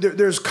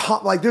 there's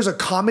a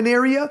common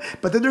area,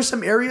 but then there's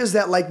some areas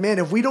that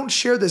if we don't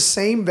share the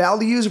same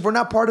values, if we're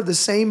not part of the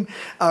same,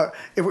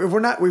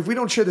 if we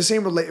don't share the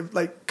same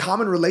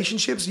common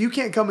relationships, you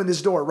can't come in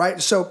this door,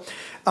 right? So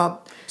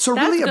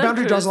really, a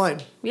boundary draws a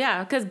line.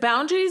 Yeah, because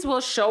boundaries will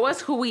show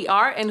us who we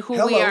are and who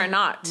we are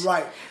not.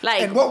 Right.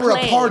 Like and what we're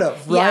a part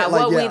of, right? Yeah,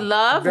 what we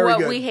love,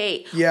 what we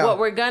hate. Yeah. What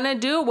we're going to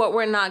do, what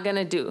we're not going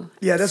to do.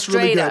 Yeah, that's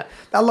really good.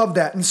 I love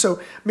that. And so,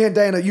 man,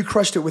 Diana, you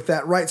crushed it with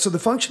that, right? So the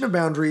function of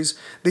boundaries,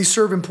 they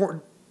serve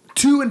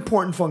two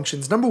important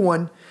functions. Number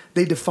one,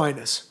 they define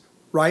us.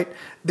 Right?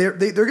 They're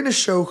going to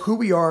show who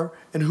we are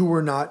and who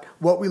we're not,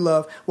 what we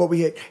love, what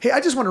we hate. Hey, I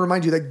just want to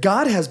remind you that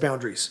God has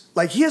boundaries.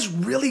 Like he has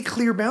really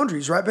clear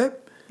boundaries, right, babe?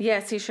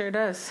 Yes, he sure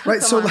does.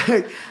 Right.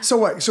 So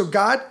what? So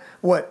God,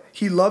 what?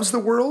 He loves the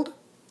world.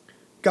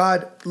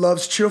 God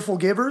loves cheerful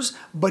givers,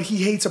 but he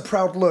hates a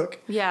proud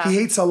look. Yeah. He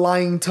hates a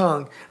lying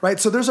tongue, right?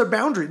 So there's a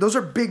boundary. Those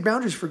are big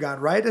boundaries for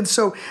God, right? And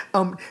so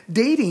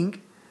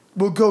dating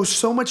will go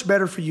so much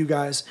better for you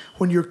guys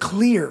when you're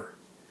clear.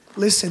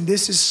 Listen,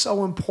 this is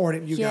so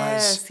important, you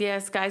guys.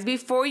 Yes, guys.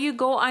 Before you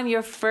go on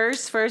your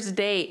first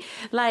date,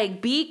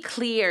 be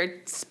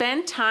clear.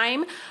 Spend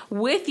time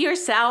with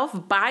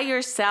yourself, by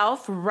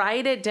yourself.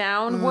 Write it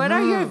down. Mm-hmm. What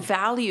are your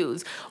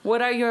values?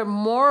 What are your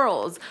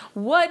morals?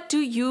 What do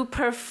you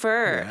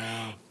prefer?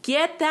 Yeah.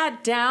 get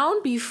that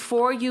down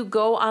before you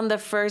go on the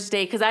first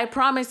date. Because I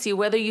promise you,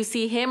 whether you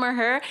see him or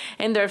her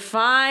and they're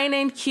fine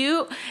and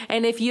cute,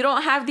 and if you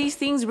don't have these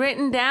things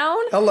written down,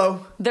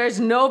 there's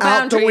no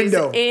boundaries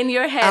in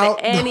your head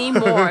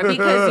anymore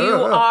because you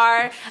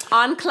are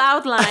on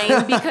cloud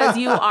nine because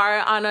you are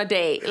on a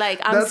date. Like,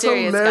 I'm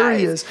serious,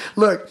 hilarious. guys.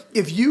 Look,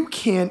 if you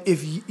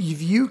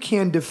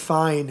can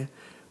define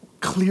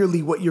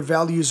clearly what your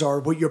values are,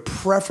 what your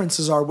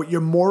preferences are, what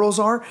your morals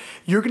are,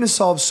 you're going to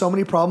solve so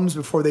many problems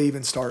before they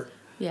even start.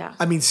 Yeah.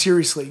 I mean,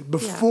 seriously,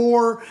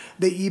 before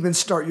they even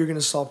start, you're going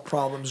to solve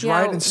problems,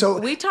 right? And so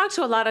we talk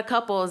to a lot of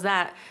couples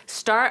that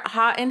start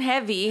hot and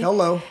heavy.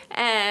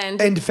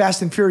 And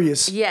Fast and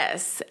Furious.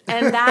 Yes.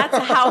 And that's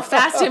how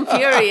Fast and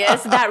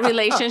Furious that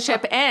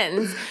relationship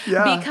ends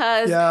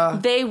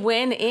because they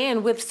went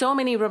in with so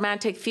many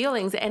romantic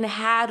feelings and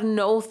had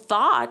no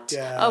thought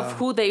of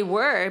who they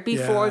were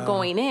before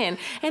going in.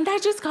 And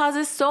that just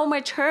causes so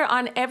much hurt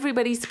on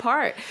everybody's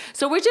part.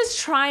 So we're just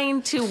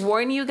trying to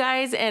warn you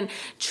guys and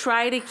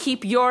try to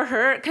keep your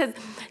hurt, because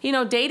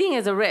dating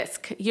is a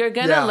risk. You're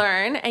gonna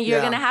learn and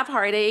you're gonna have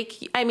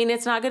heartache. I mean,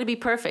 it's not gonna be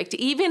perfect.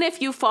 Even if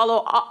you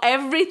follow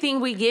everything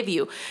we give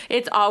you,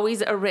 it's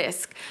always a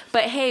risk.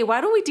 But hey,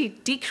 why don't we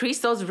decrease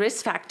those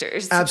risk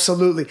factors?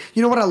 Absolutely.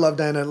 You know what I love,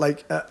 Diana?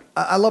 Like,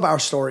 I love our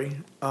story,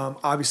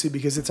 obviously,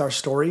 because it's our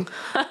story.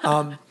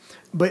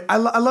 But I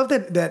love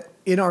that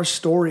in our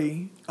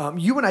story,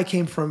 you and I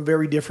came from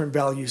very different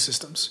value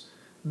systems.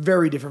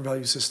 Very different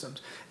value systems.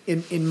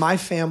 In my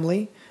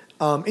family.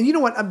 And you know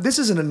what? This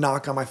isn't a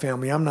knock on my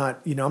family. I'm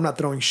not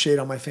throwing shade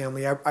on my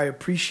family. I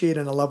appreciate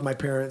and I love my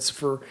parents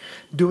for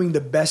doing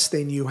the best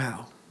they knew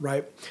how,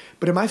 right?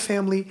 But in my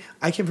family,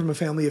 I came from a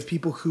family of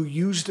people who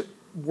used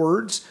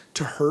words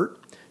to hurt,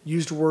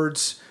 used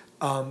words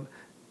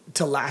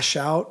to lash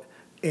out,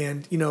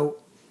 and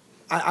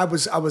I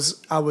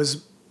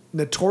was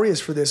notorious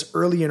for this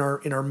early in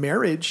our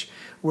marriage,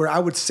 where I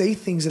would say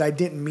things that I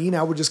didn't mean.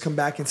 I would just come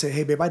back and say,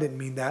 "Hey, babe, I didn't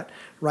mean that,"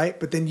 right?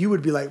 But then you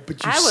would be like,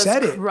 "But you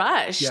said it." I was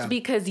crushed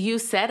because you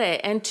said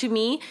it, and to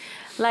me,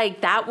 like,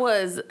 that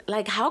was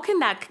like, how can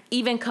that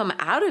even come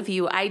out of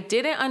you? I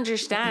didn't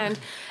understand,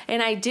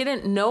 and I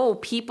didn't know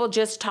people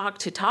just talk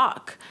to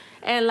talk.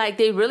 And like,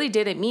 they really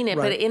didn't mean it,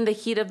 but in the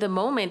heat of the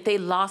moment, they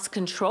lost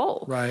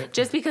control. Right.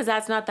 Just because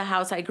that's not the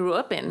house I grew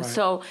up in. Right.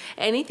 So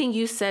anything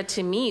you said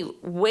to me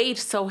weighed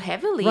so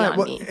heavily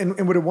on me.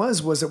 And what it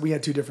was that we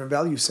had two different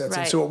value sets.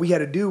 And so what we had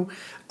to do,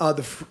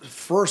 the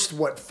first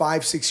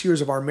 5-6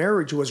 years of our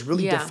marriage was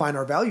really define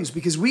our values,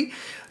 because we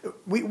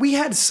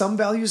had some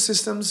value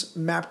systems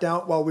mapped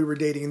out while we were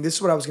dating. And this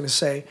is what I was going to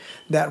say,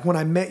 that when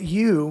I met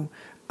you,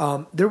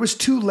 there was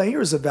two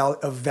layers of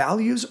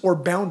values or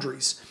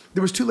boundaries.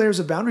 There was two layers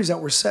of boundaries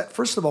that were set.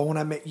 First of all, when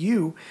I met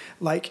you,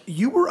 like,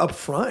 you were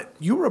upfront.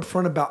 You were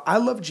upfront about, I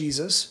love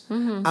Jesus.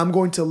 Mm-hmm. I'm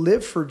going to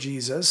live for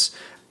Jesus.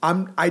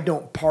 I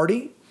don't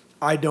party.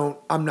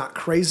 I'm not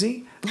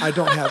crazy. I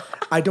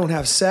don't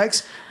have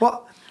sex.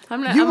 Well,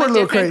 you were a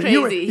little crazy.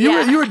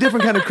 You were a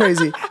different kind of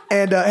crazy.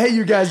 And hey,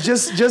 you guys,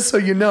 just so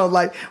you know,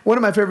 like, one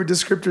of my favorite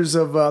descriptors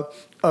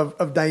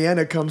of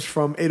Diana comes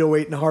from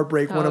 808 and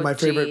Heartbreak, one of my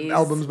favorite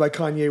albums by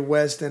Kanye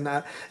West, and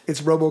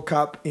it's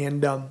RoboCop,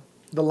 and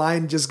the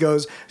line just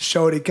goes,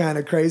 "Shorty kind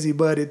of crazy,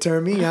 but it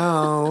turned me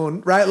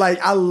on." Right? Like,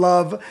 I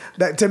love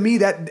that. To me,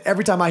 that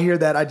every time I hear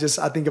that, I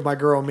think of my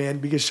girl, man,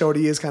 because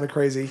Shorty is kind of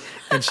crazy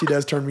and she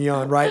does turn me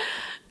on, right?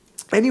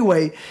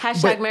 Anyway,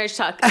 marriage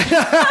talk.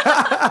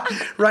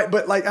 Right,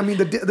 but like, I mean,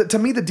 to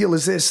me, the deal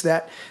is this: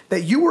 that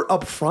you were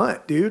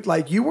upfront, dude.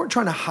 Like, you weren't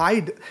trying to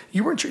hide.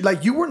 You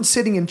weren't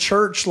sitting in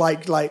church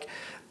like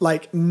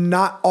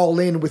not all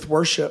in with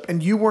worship,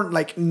 and you weren't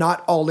like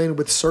not all in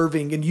with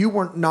serving, and you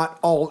weren't not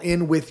all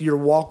in with your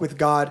walk with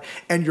God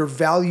and your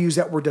values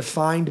that were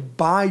defined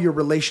by your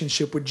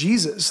relationship with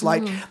Jesus.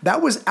 Like,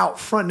 that was out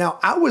front. Now,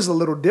 I was a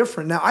little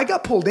different. Now, I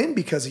got pulled in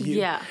because of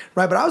you, right?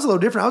 But I was a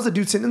little different. I was a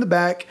dude sitting in the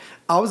back.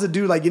 I was a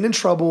dude like getting in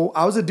trouble.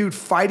 I was a dude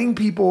fighting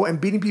people and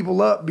beating people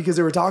up because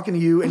they were talking to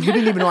you, and you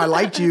didn't even know I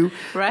liked you.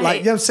 Right. Like,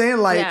 you know what I'm saying?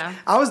 Like,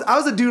 I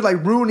was a dude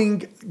like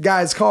ruining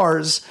guys'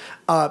 cars.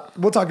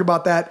 We'll talk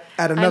about that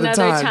at another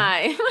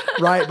time.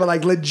 Right? But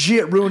like,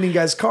 legit ruining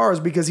guys' cars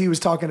because he was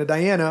talking to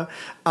Diana.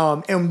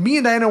 And me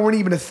and Diana weren't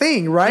even a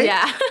thing, right?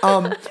 Yeah.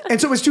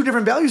 And so it was two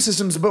different value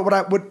systems. But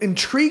what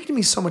intrigued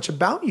me so much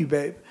about you,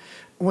 babe,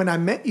 when I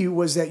met you,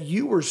 was that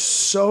you were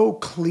so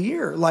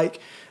clear.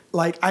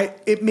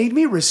 It made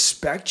me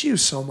respect you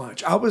so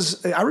much.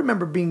 I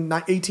remember being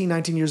 18,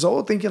 19 years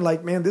old thinking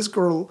like, man, this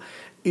girl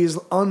is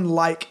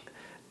unlike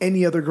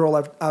any other girl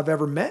I've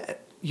ever met.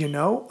 And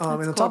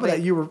on top of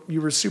that,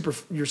 you're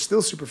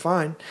still super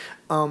fine,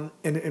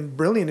 and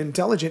brilliant and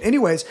intelligent.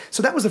 Anyways,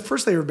 so that was the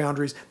first layer of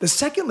boundaries. The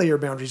second layer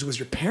of boundaries was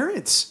your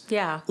parents.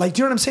 Yeah. Like, do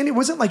you know what I'm saying? It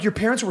wasn't like your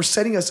parents were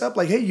setting us up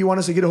like, hey, you want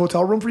us to get a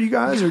hotel room for you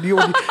guys? Or do you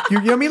know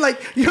what I mean?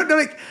 Like,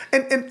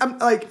 and I'm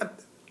like,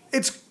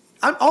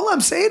 all I'm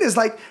saying is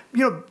like,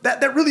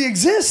 that really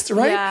exists,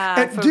 right?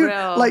 Yeah, and, dude,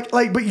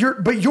 real.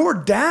 But your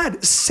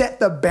dad set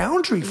the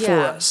boundary for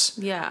us.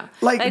 Yeah.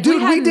 Like,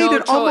 dude, we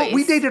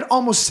dated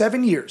almost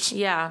 7 years.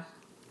 Yeah.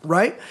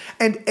 right?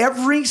 And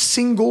every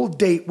single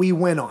date we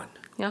went on,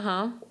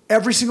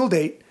 every single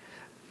date,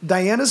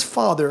 Diana's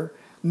father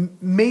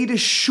made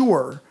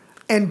sure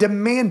and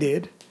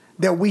demanded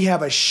that we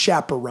have a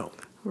chaperone.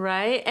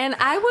 Right. And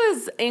I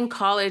was in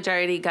college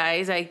already,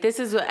 guys. Like, this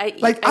is what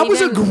I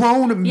was a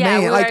grown man. Yeah,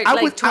 we were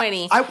I was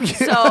 20.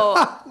 So,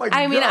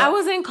 I mean, I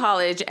was in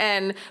college,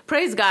 and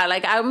praise God,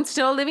 like, I'm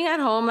still living at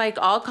home like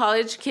all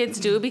college kids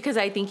do, because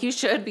I think you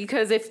should,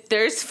 because if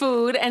there's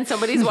food and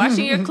somebody's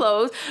washing your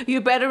clothes, you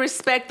better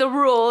respect the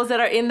rules that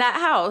are in that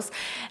house.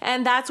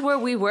 And that's where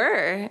we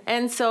were.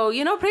 And so,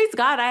 praise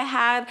God, I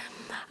had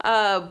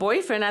a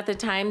boyfriend at the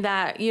time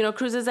that,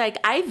 Cruz is like,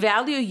 I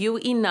value you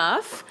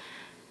enough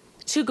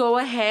to go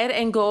ahead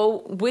and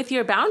go with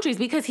your boundaries,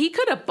 because he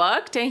could have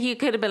bucked and he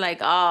could have been like,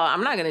 oh,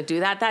 I'm not going to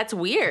do that. That's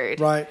weird.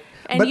 Right.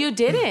 And you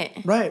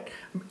didn't. Right.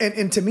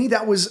 And to me,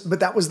 that was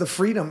the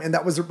freedom, and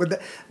that was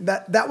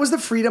the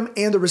freedom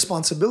and the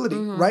responsibility.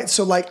 Right.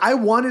 So like, I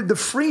wanted the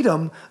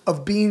freedom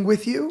of being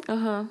with you.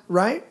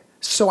 Right.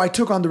 So I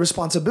took on the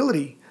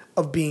responsibility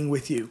of being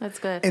with you. That's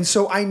good. And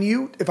so I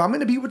knew if I'm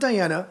going to be with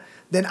Diana,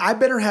 then I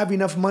better have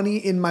enough money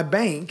in my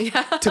bank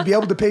to be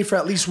able to pay for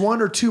at least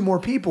one or two more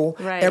people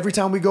every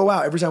time we go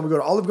out. Every time we go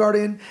to Olive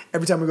Garden,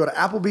 every time we go to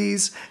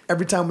Applebee's,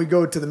 every time we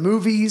go to the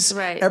movies,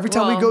 every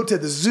time we go to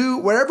the zoo,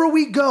 wherever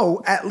we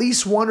go, at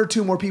least one or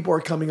two more people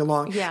are coming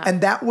along. Yeah.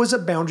 And that was a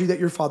boundary that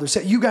your father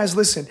set. You guys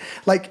listen,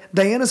 like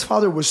Diana's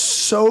father was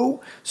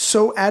so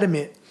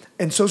adamant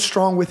and so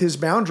strong with his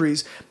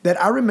boundaries that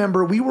I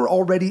remember we were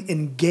already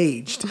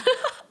engaged.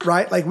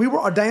 Right? Like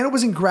Diana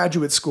was in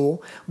graduate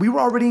school. We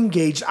were already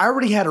engaged. I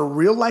already had a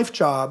real life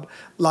job.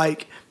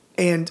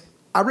 And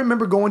I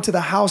remember going to the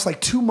house like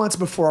 2 months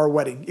before our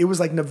wedding. It was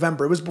like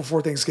November. It was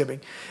before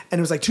Thanksgiving. And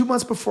it was like 2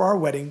 months before our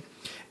wedding.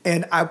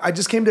 And I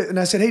just came to, and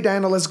I said, hey,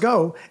 Diana, let's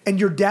go. And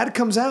your dad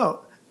comes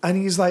out and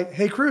he's like,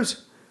 hey,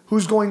 Cruz,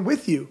 who's going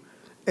with you?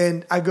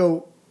 And I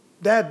go,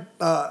 Dad,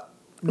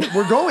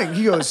 we're going.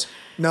 He goes,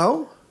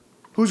 no,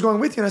 who's going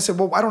with you? And I said,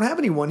 well, I don't have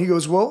anyone. He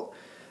goes, well,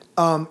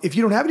 if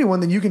you don't have anyone,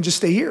 then you can just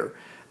stay here.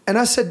 And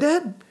I said,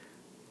 Dad,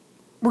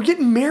 we're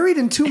getting married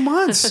in 2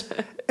 months.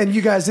 And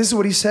you guys, this is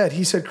what he said.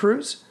 He said,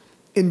 Cruz,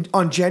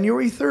 on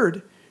January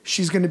 3rd,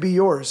 she's going to be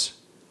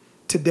yours.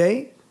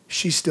 Today,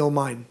 she's still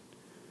mine.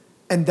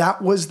 And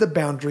that was the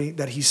boundary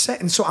that he set.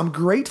 And so I'm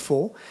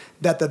grateful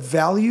that the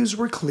values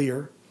were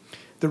clear,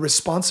 the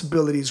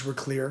responsibilities were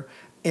clear,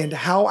 and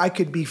how I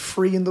could be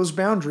free in those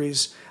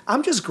boundaries.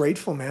 I'm just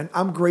grateful, man.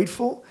 I'm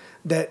grateful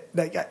that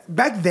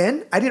back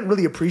then I didn't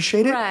really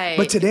appreciate it,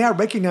 but today I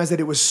recognize that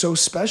it was so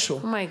special.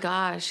 Oh my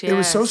gosh, yes. It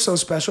was so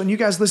special. And you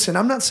guys, listen,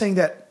 I'm not saying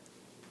that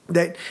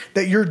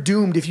you're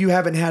doomed if you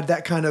haven't had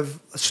that kind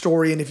of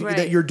story, and if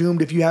that you're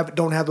doomed if you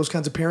don't have those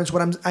kinds of parents.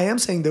 What I am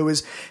saying though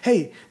is,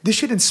 hey, this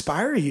should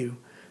inspire you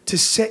to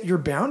set your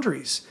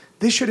boundaries.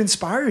 This should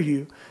inspire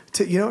you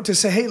to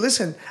say, hey,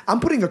 listen, I'm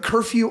putting a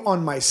curfew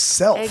on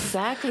myself.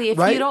 Exactly. If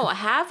you don't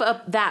have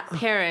that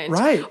parent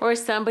or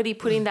somebody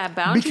putting that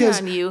boundary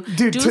on you,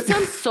 do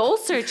some soul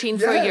searching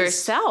for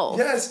yourself.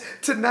 Yes.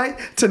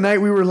 Tonight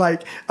we were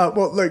like,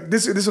 well, look,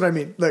 this is what I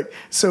mean. Like,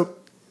 so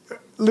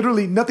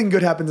literally nothing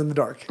good happens in the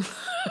dark.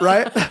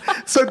 Right?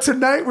 So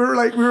tonight we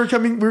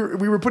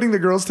were putting the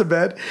girls to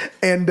bed,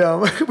 and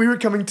we were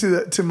coming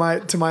to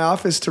my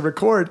office to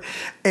record,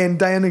 and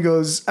Diana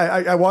goes,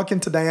 I walk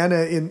into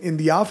Diana in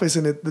the office,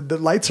 and the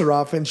lights are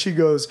off, and she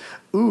goes,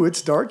 ooh,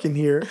 it's dark in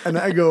here. And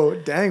I go,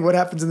 dang, what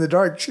happens in the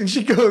dark? And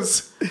she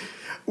goes,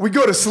 we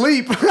go to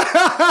sleep.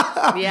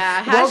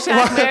 Yeah,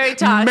 hashtag married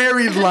talk.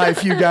 Married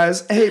life, you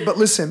guys. Hey, but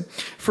listen,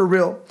 for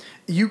real,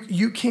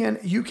 you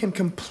can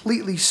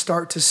completely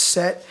start to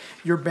set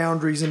your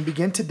boundaries and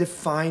begin to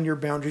define your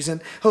boundaries.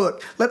 And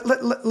look,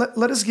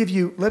 let us give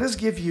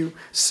you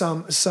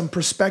some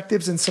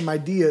perspectives and some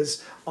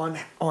ideas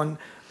on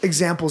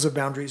examples of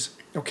boundaries.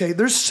 Okay,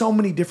 there's so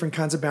many different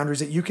kinds of boundaries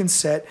that you can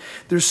set.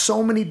 There's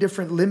so many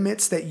different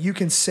limits that you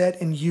can set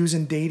and use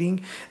in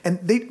dating, and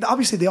they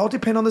all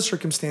depend on the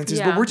circumstances.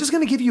 But we're just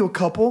going to give you a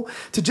couple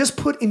to just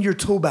put in your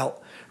tool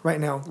belt right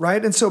now,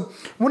 right? And so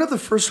one of the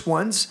first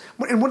ones,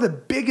 and one of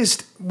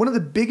the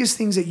biggest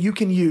things that you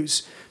can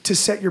use to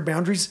set your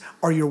boundaries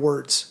are your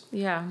words.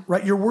 Yeah.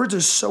 Right? Your words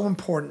are so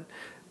important.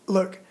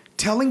 Look,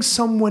 telling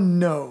someone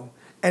no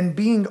and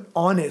being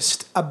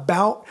honest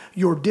about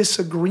your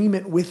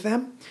disagreement with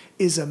them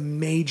is a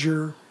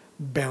major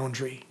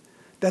boundary.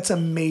 That's a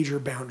major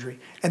boundary.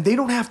 And they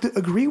don't have to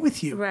agree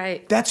with you.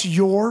 Right. That's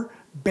your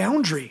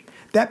boundary.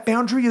 That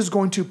boundary is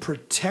going to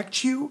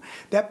protect you.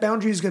 That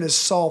boundary is going to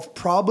solve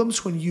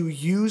problems when you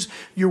use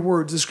your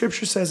words. The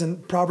scripture says in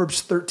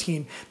Proverbs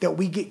 13 that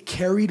we get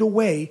carried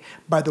away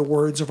by the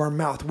words of our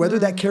mouth. Whether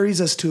that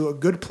carries us to a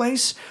good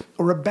place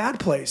or a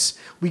bad place,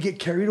 we get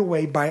carried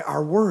away by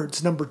our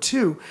words. Number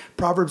 2,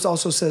 Proverbs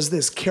also says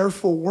this: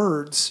 careful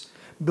words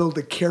build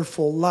a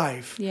careful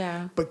life.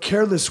 Yeah. But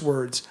careless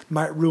words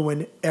might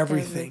ruin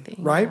everything,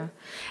 right? Yeah.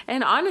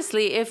 And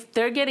honestly, if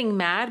they're getting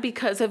mad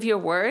because of your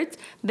words,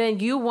 then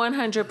you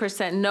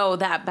 100% know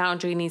that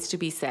boundary needs to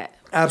be set.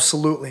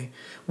 Absolutely.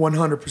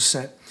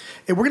 100%.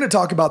 And we're going to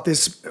talk about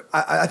this,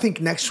 I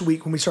think, next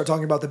week when we start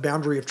talking about the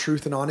boundary of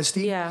truth and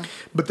honesty. Yeah.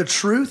 But the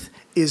truth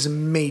is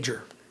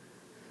major,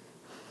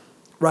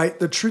 right?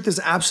 The truth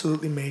is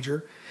absolutely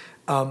major.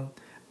 I'm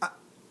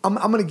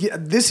going to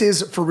get, this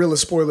is for real a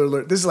spoiler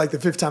alert. This is like the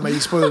 5th time I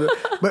use spoiler alert.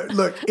 But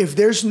look, if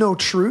there's no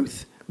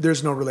truth,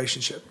 there's no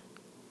relationship.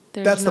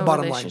 That's the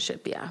bottom line.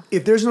 Yeah.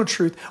 If there's no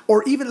truth,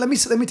 or even, let me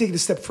take it a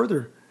step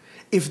further.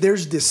 If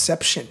there's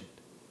deception,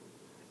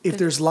 if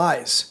there's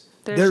lies,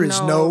 there is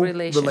no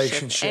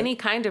relationship. Any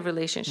kind of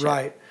relationship.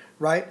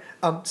 Right.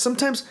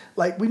 Sometimes,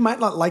 like, we might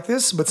not like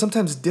this, but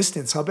sometimes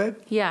distance, huh, babe?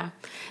 Yeah.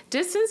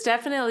 Distance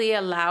definitely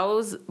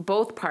allows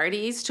both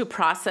parties to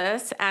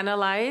process,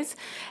 analyze,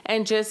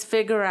 and just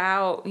figure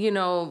out,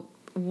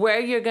 where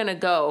you're going to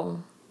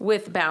go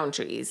with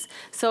boundaries.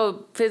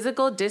 So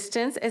physical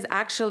distance is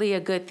actually a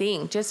good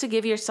thing, just to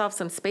give yourself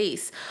some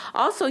space.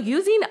 Also,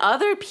 using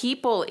other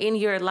people in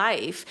your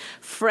life,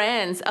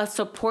 friends, a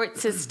support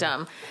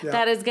system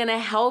that is going to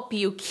help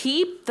you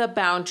keep the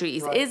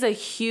boundaries is a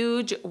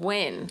huge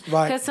win.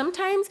 Right. Because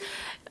sometimes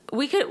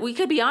we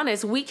could be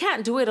honest, we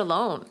can't do it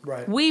alone.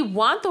 Right. We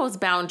want those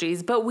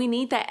boundaries, but we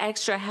need that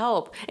extra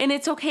help. And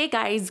it's okay,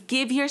 guys.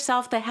 Give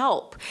yourself the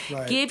help.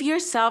 Right. Give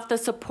yourself the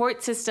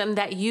support system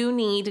that you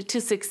need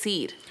to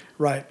succeed.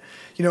 Right.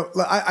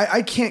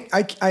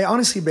 I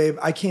honestly, babe,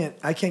 I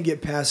can't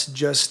get past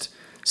just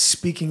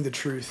speaking the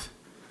truth.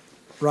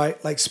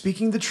 Right? Like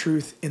speaking the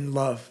truth in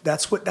love.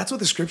 That's what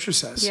the scripture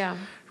says. Yeah.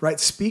 Right?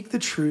 Speak the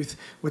truth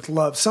with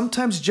love.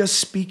 Sometimes just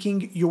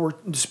speaking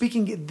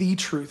the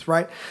truth,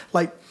 right?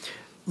 Like,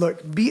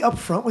 look, be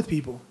upfront with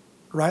people,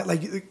 right?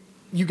 Like,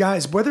 you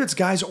guys, whether it's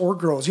guys or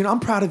girls, I'm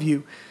proud of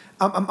you.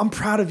 I'm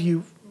proud of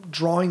you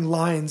drawing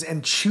lines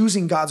and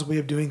choosing God's way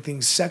of doing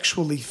things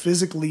sexually,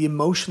 physically,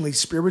 emotionally,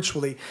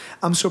 spiritually.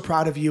 I'm so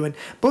proud of you. And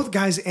both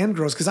guys and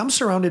girls, because I'm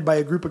surrounded by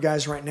a group of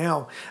guys right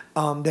now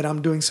that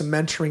I'm doing some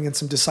mentoring and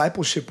some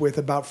discipleship with,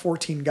 about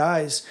 14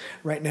 guys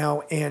right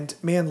now. And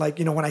man,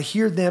 when I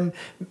hear them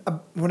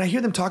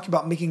talk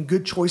about making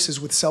good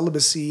choices with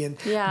celibacy and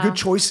good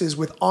choices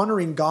with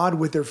honoring God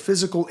with their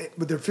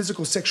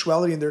physical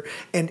sexuality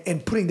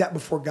and putting that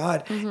before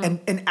God,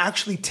 and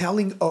actually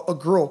telling a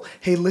girl,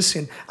 hey,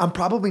 listen, I'm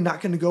probably not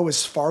going to go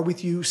as far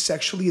with you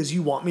sexually as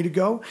you want me to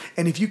go,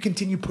 and if you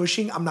continue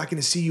pushing, I'm not going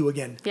to see you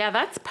again. Yeah,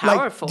 that's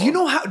powerful. Do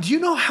you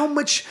know how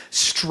much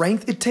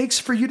strength it takes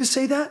for you to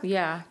say that?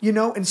 Yeah.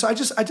 And so I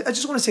just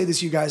want to say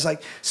this, you guys,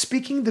 like,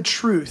 speaking the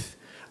truth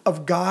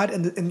of God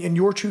and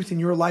your truth in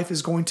your life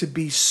is going to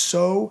be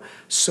so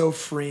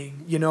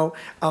freeing.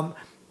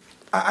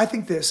 I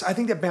think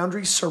that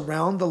boundaries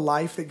surround the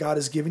life that God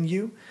has given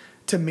you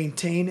to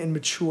maintain and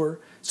mature,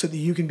 so that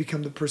you can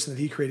become the person that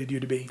He created you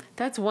to be.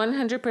 That's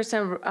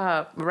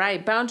 100%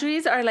 right.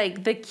 Boundaries are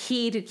like the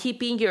key to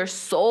keeping your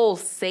soul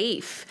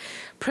safe,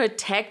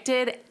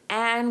 protected,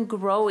 and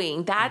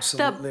growing. That's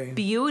Absolutely. The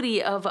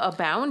beauty of a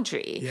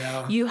boundary.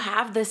 Yeah. You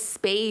have the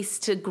space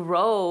to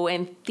grow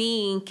and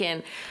think,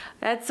 and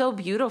that's so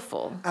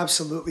beautiful.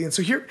 Absolutely. And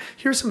so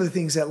here's some of the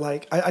things that,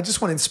 like, I just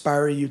want to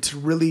inspire you to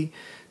really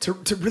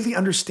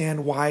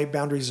understand why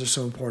boundaries are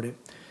so important.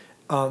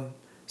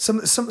 Some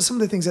of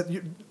the things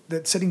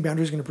that setting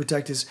boundaries is going to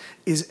protect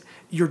is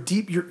your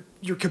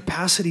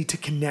capacity to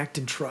connect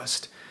and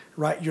trust,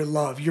 right? Your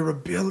love, your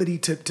ability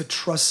to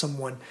trust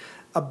someone.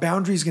 A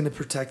boundary is going to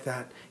protect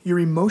that. Your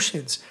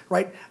emotions,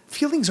 right?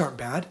 Feelings aren't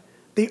bad.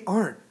 They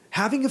aren't.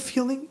 Having a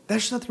feeling,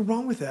 there's nothing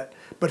wrong with that.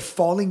 But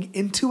falling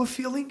into a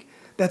feeling,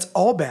 that's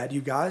all bad,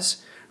 you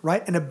guys,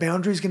 right? And a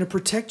boundary is going to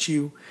protect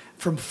you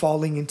from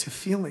falling into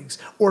feelings,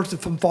 or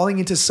from falling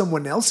into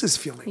someone else's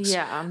feelings.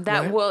 Yeah,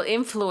 that will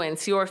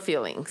influence your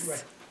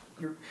feelings.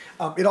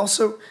 Right. It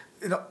also,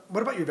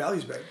 what about your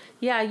values, babe?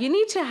 Yeah, you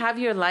need to have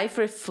your life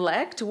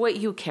reflect what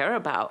you care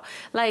about.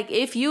 Like,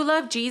 if you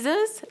love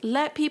Jesus,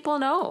 let people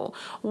know.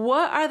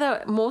 What are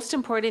the most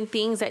important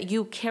things that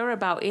you care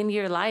about in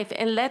your life,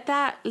 and let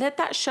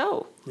that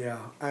show. Yeah,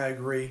 I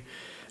agree.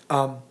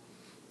 I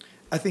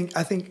think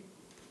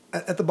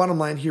at the bottom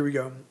line, here we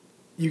go.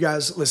 You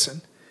guys,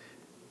 listen.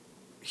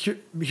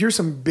 Here's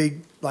some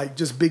big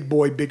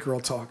boy, big girl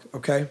talk,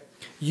 okay?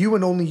 You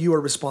and only you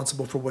are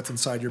responsible for what's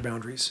inside your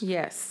boundaries.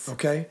 Yes.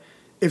 Okay?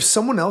 If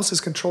someone else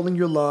is controlling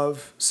your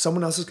love,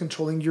 someone else is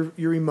controlling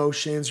your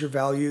emotions, your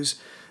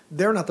values,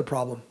 they're not the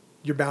problem.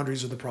 Your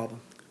boundaries are the problem.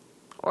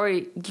 Or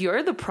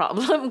you're the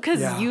problem, because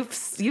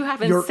you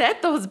haven't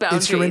set those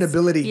boundaries. It's your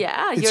inability.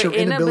 Yeah, your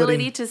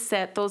inability to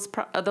set those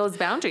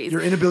boundaries.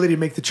 Your inability to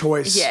make the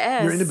choice.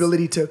 Yes. Your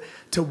inability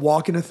to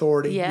walk in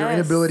authority. Yes. Your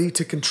inability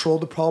to control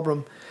the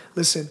problem.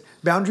 Listen,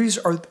 boundaries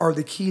are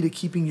the key to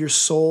keeping your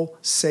soul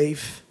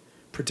safe,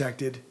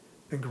 protected,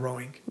 and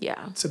growing.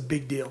 Yeah. It's a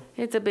big deal.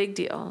 It's a big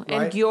deal.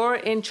 Right? And you're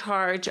in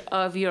charge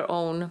of your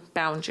own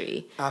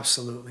boundary.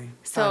 Absolutely.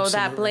 So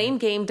that blame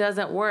game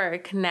doesn't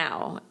work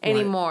now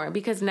anymore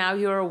because now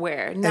you're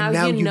aware.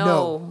 Now you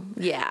know.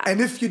 Yeah. And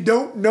if you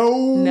don't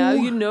know, now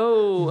you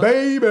know.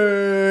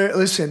 Baby.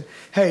 Listen,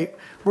 hey,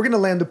 we're going to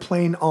land the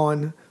plane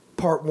on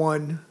part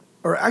 1.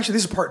 Or actually,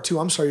 this is part 2.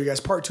 I'm sorry, you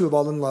guys. Part 2 of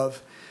All in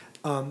Love.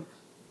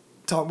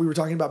 We were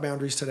talking about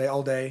boundaries today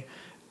all day.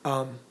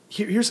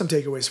 Here's some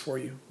takeaways for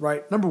you,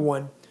 right? Number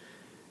 1,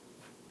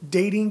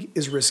 dating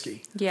is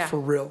risky. Yeah. For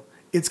real.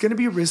 It's going to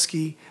be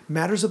risky.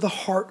 Matters of the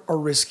heart are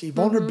risky.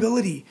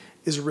 Vulnerability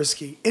is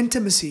risky.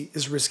 Intimacy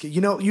is risky.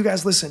 You know, you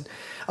guys listen.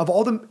 Of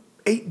all the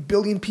 8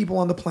 billion people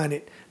on the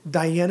planet,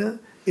 Diana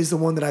is the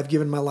one that I've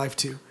given my life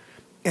to.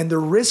 And the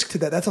risk to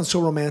that sounds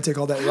so romantic,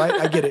 all that, right?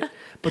 I get it.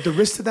 But the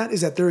risk to that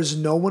is that there's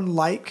no one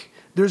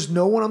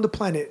on the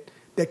planet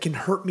that can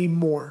hurt me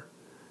more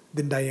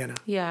than Diana.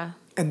 Yeah.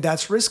 And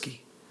that's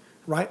risky,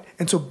 right?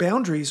 And so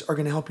boundaries are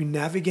going to help you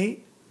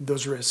navigate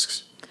those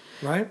risks,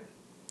 right?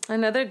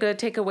 Another good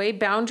takeaway,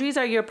 boundaries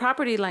are your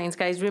property lines,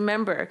 guys.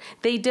 Remember,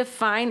 they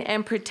define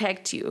and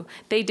protect you.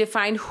 They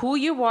define who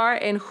you are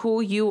and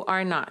who you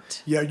are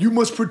not. Yeah, you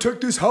must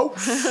protect this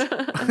house.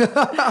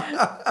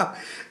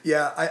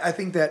 Yeah, I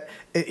think that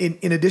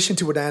in addition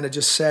to what Diana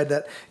just said,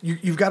 that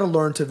you've got to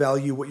learn to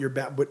value what your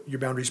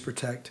boundaries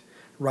protect,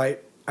 right?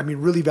 I mean,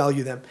 really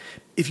value them.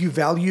 If you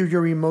value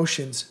your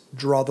emotions,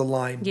 draw the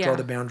line, draw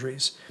the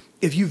boundaries.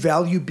 If you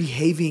value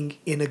behaving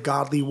in a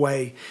godly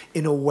way,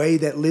 in a way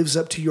that lives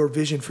up to your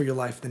vision for your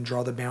life, then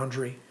draw the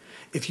boundary.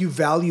 If you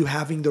value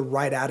having the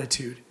right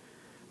attitude,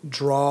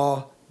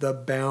 draw the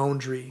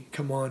boundary.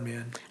 Come on,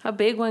 man. A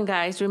big one,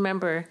 guys.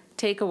 Remember,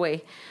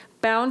 takeaway.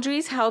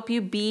 Boundaries help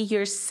you be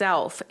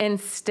yourself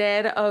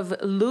instead of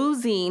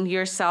losing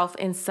yourself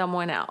in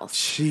someone else.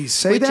 Jeez,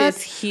 say which that. Which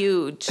is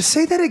huge.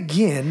 Say that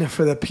again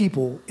for the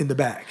people in the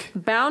back.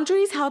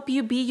 Boundaries help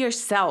you be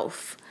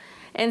yourself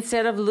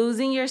instead of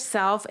losing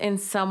yourself in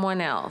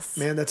someone else.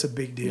 Man, that's a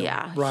big deal.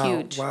 Yeah, wow,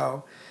 huge.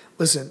 Wow.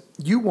 Listen,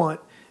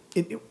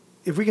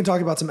 if we can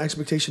talk about some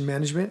expectation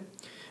management,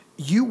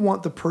 you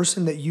want the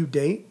person that you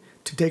date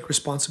to take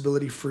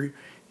responsibility for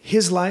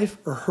his life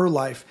or her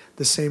life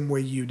the same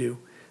way you do.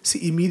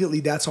 See, immediately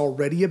that's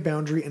already a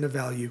boundary and a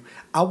value.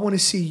 I want to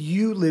see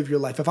you live your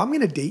life. If I'm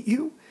going to date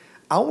you,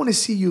 I want to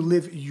see you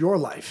live your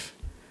life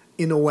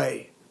in a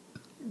way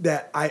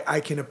that I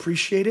can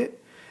appreciate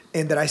it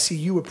and that I see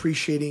you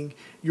appreciating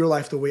your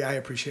life the way I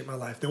appreciate my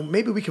life. Then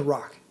maybe we can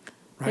rock.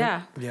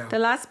 Right? Yeah. The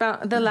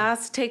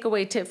last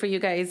takeaway tip for you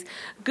guys.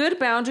 Good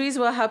boundaries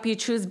will help you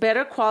choose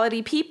better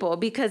quality people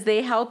because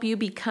they help you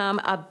become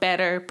a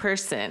better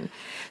person.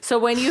 So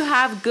when you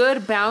have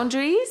good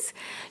boundaries,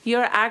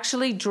 you're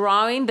actually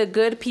drawing the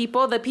good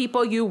people, the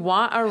people you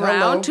want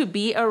around to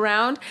be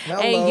around.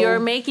 And you're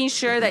making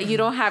sure that you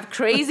don't have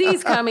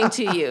crazies coming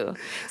to you.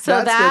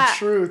 So that's the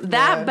truth,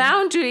 that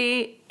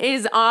boundary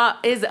is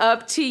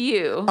up to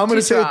you. I'm going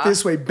to say it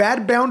this way.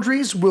 Bad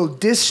boundaries will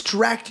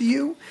distract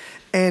you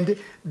and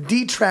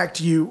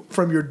detract you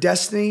from your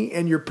destiny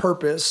and your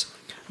purpose.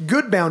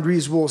 Good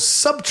boundaries will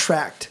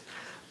subtract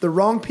the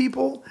wrong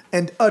people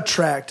and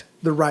attract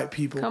the right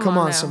people. Come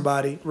on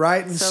somebody,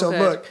 right? And so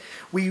look,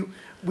 we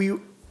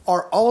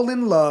are all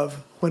in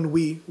love when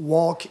we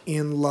walk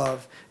in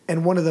love.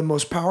 And one of the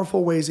most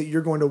powerful ways that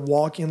you're going to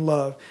walk in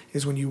love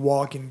is when you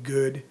walk in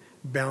good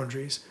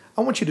boundaries.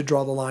 I want you to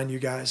draw the line, you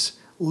guys.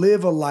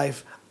 Live a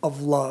life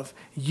of love.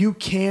 You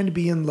can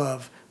be in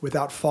love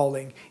without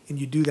falling, and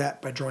you do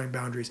that by drawing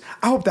boundaries.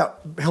 I hope that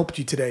helped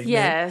you today.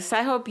 Yes,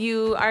 I hope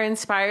you are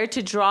inspired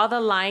to draw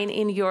the line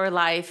in your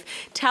life.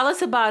 Tell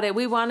us about it.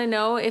 We want to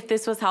know if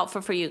this was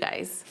helpful for you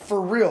guys. For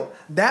real.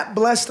 That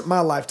blessed my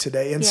life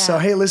today. And so,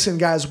 hey, listen,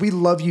 guys, we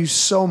love you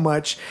so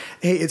much.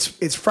 Hey,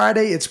 it's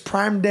Friday. It's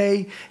Prime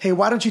Day. Hey,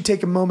 why don't you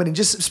take a moment and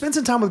just spend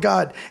some time with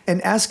God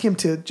and ask Him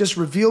to just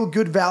reveal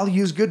good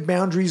values, good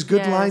boundaries,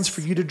 good lines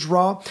for you to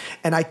draw.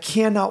 And I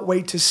cannot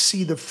wait to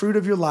see the fruit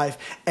of your life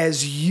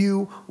as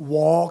you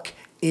walk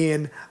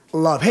in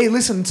love. Hey,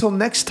 listen, until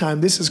next time,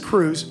 this is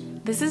Cruz.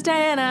 This is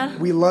Diana.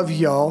 We love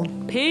y'all.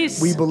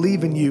 Peace. We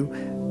believe in you.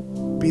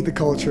 Be the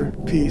culture.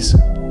 Peace.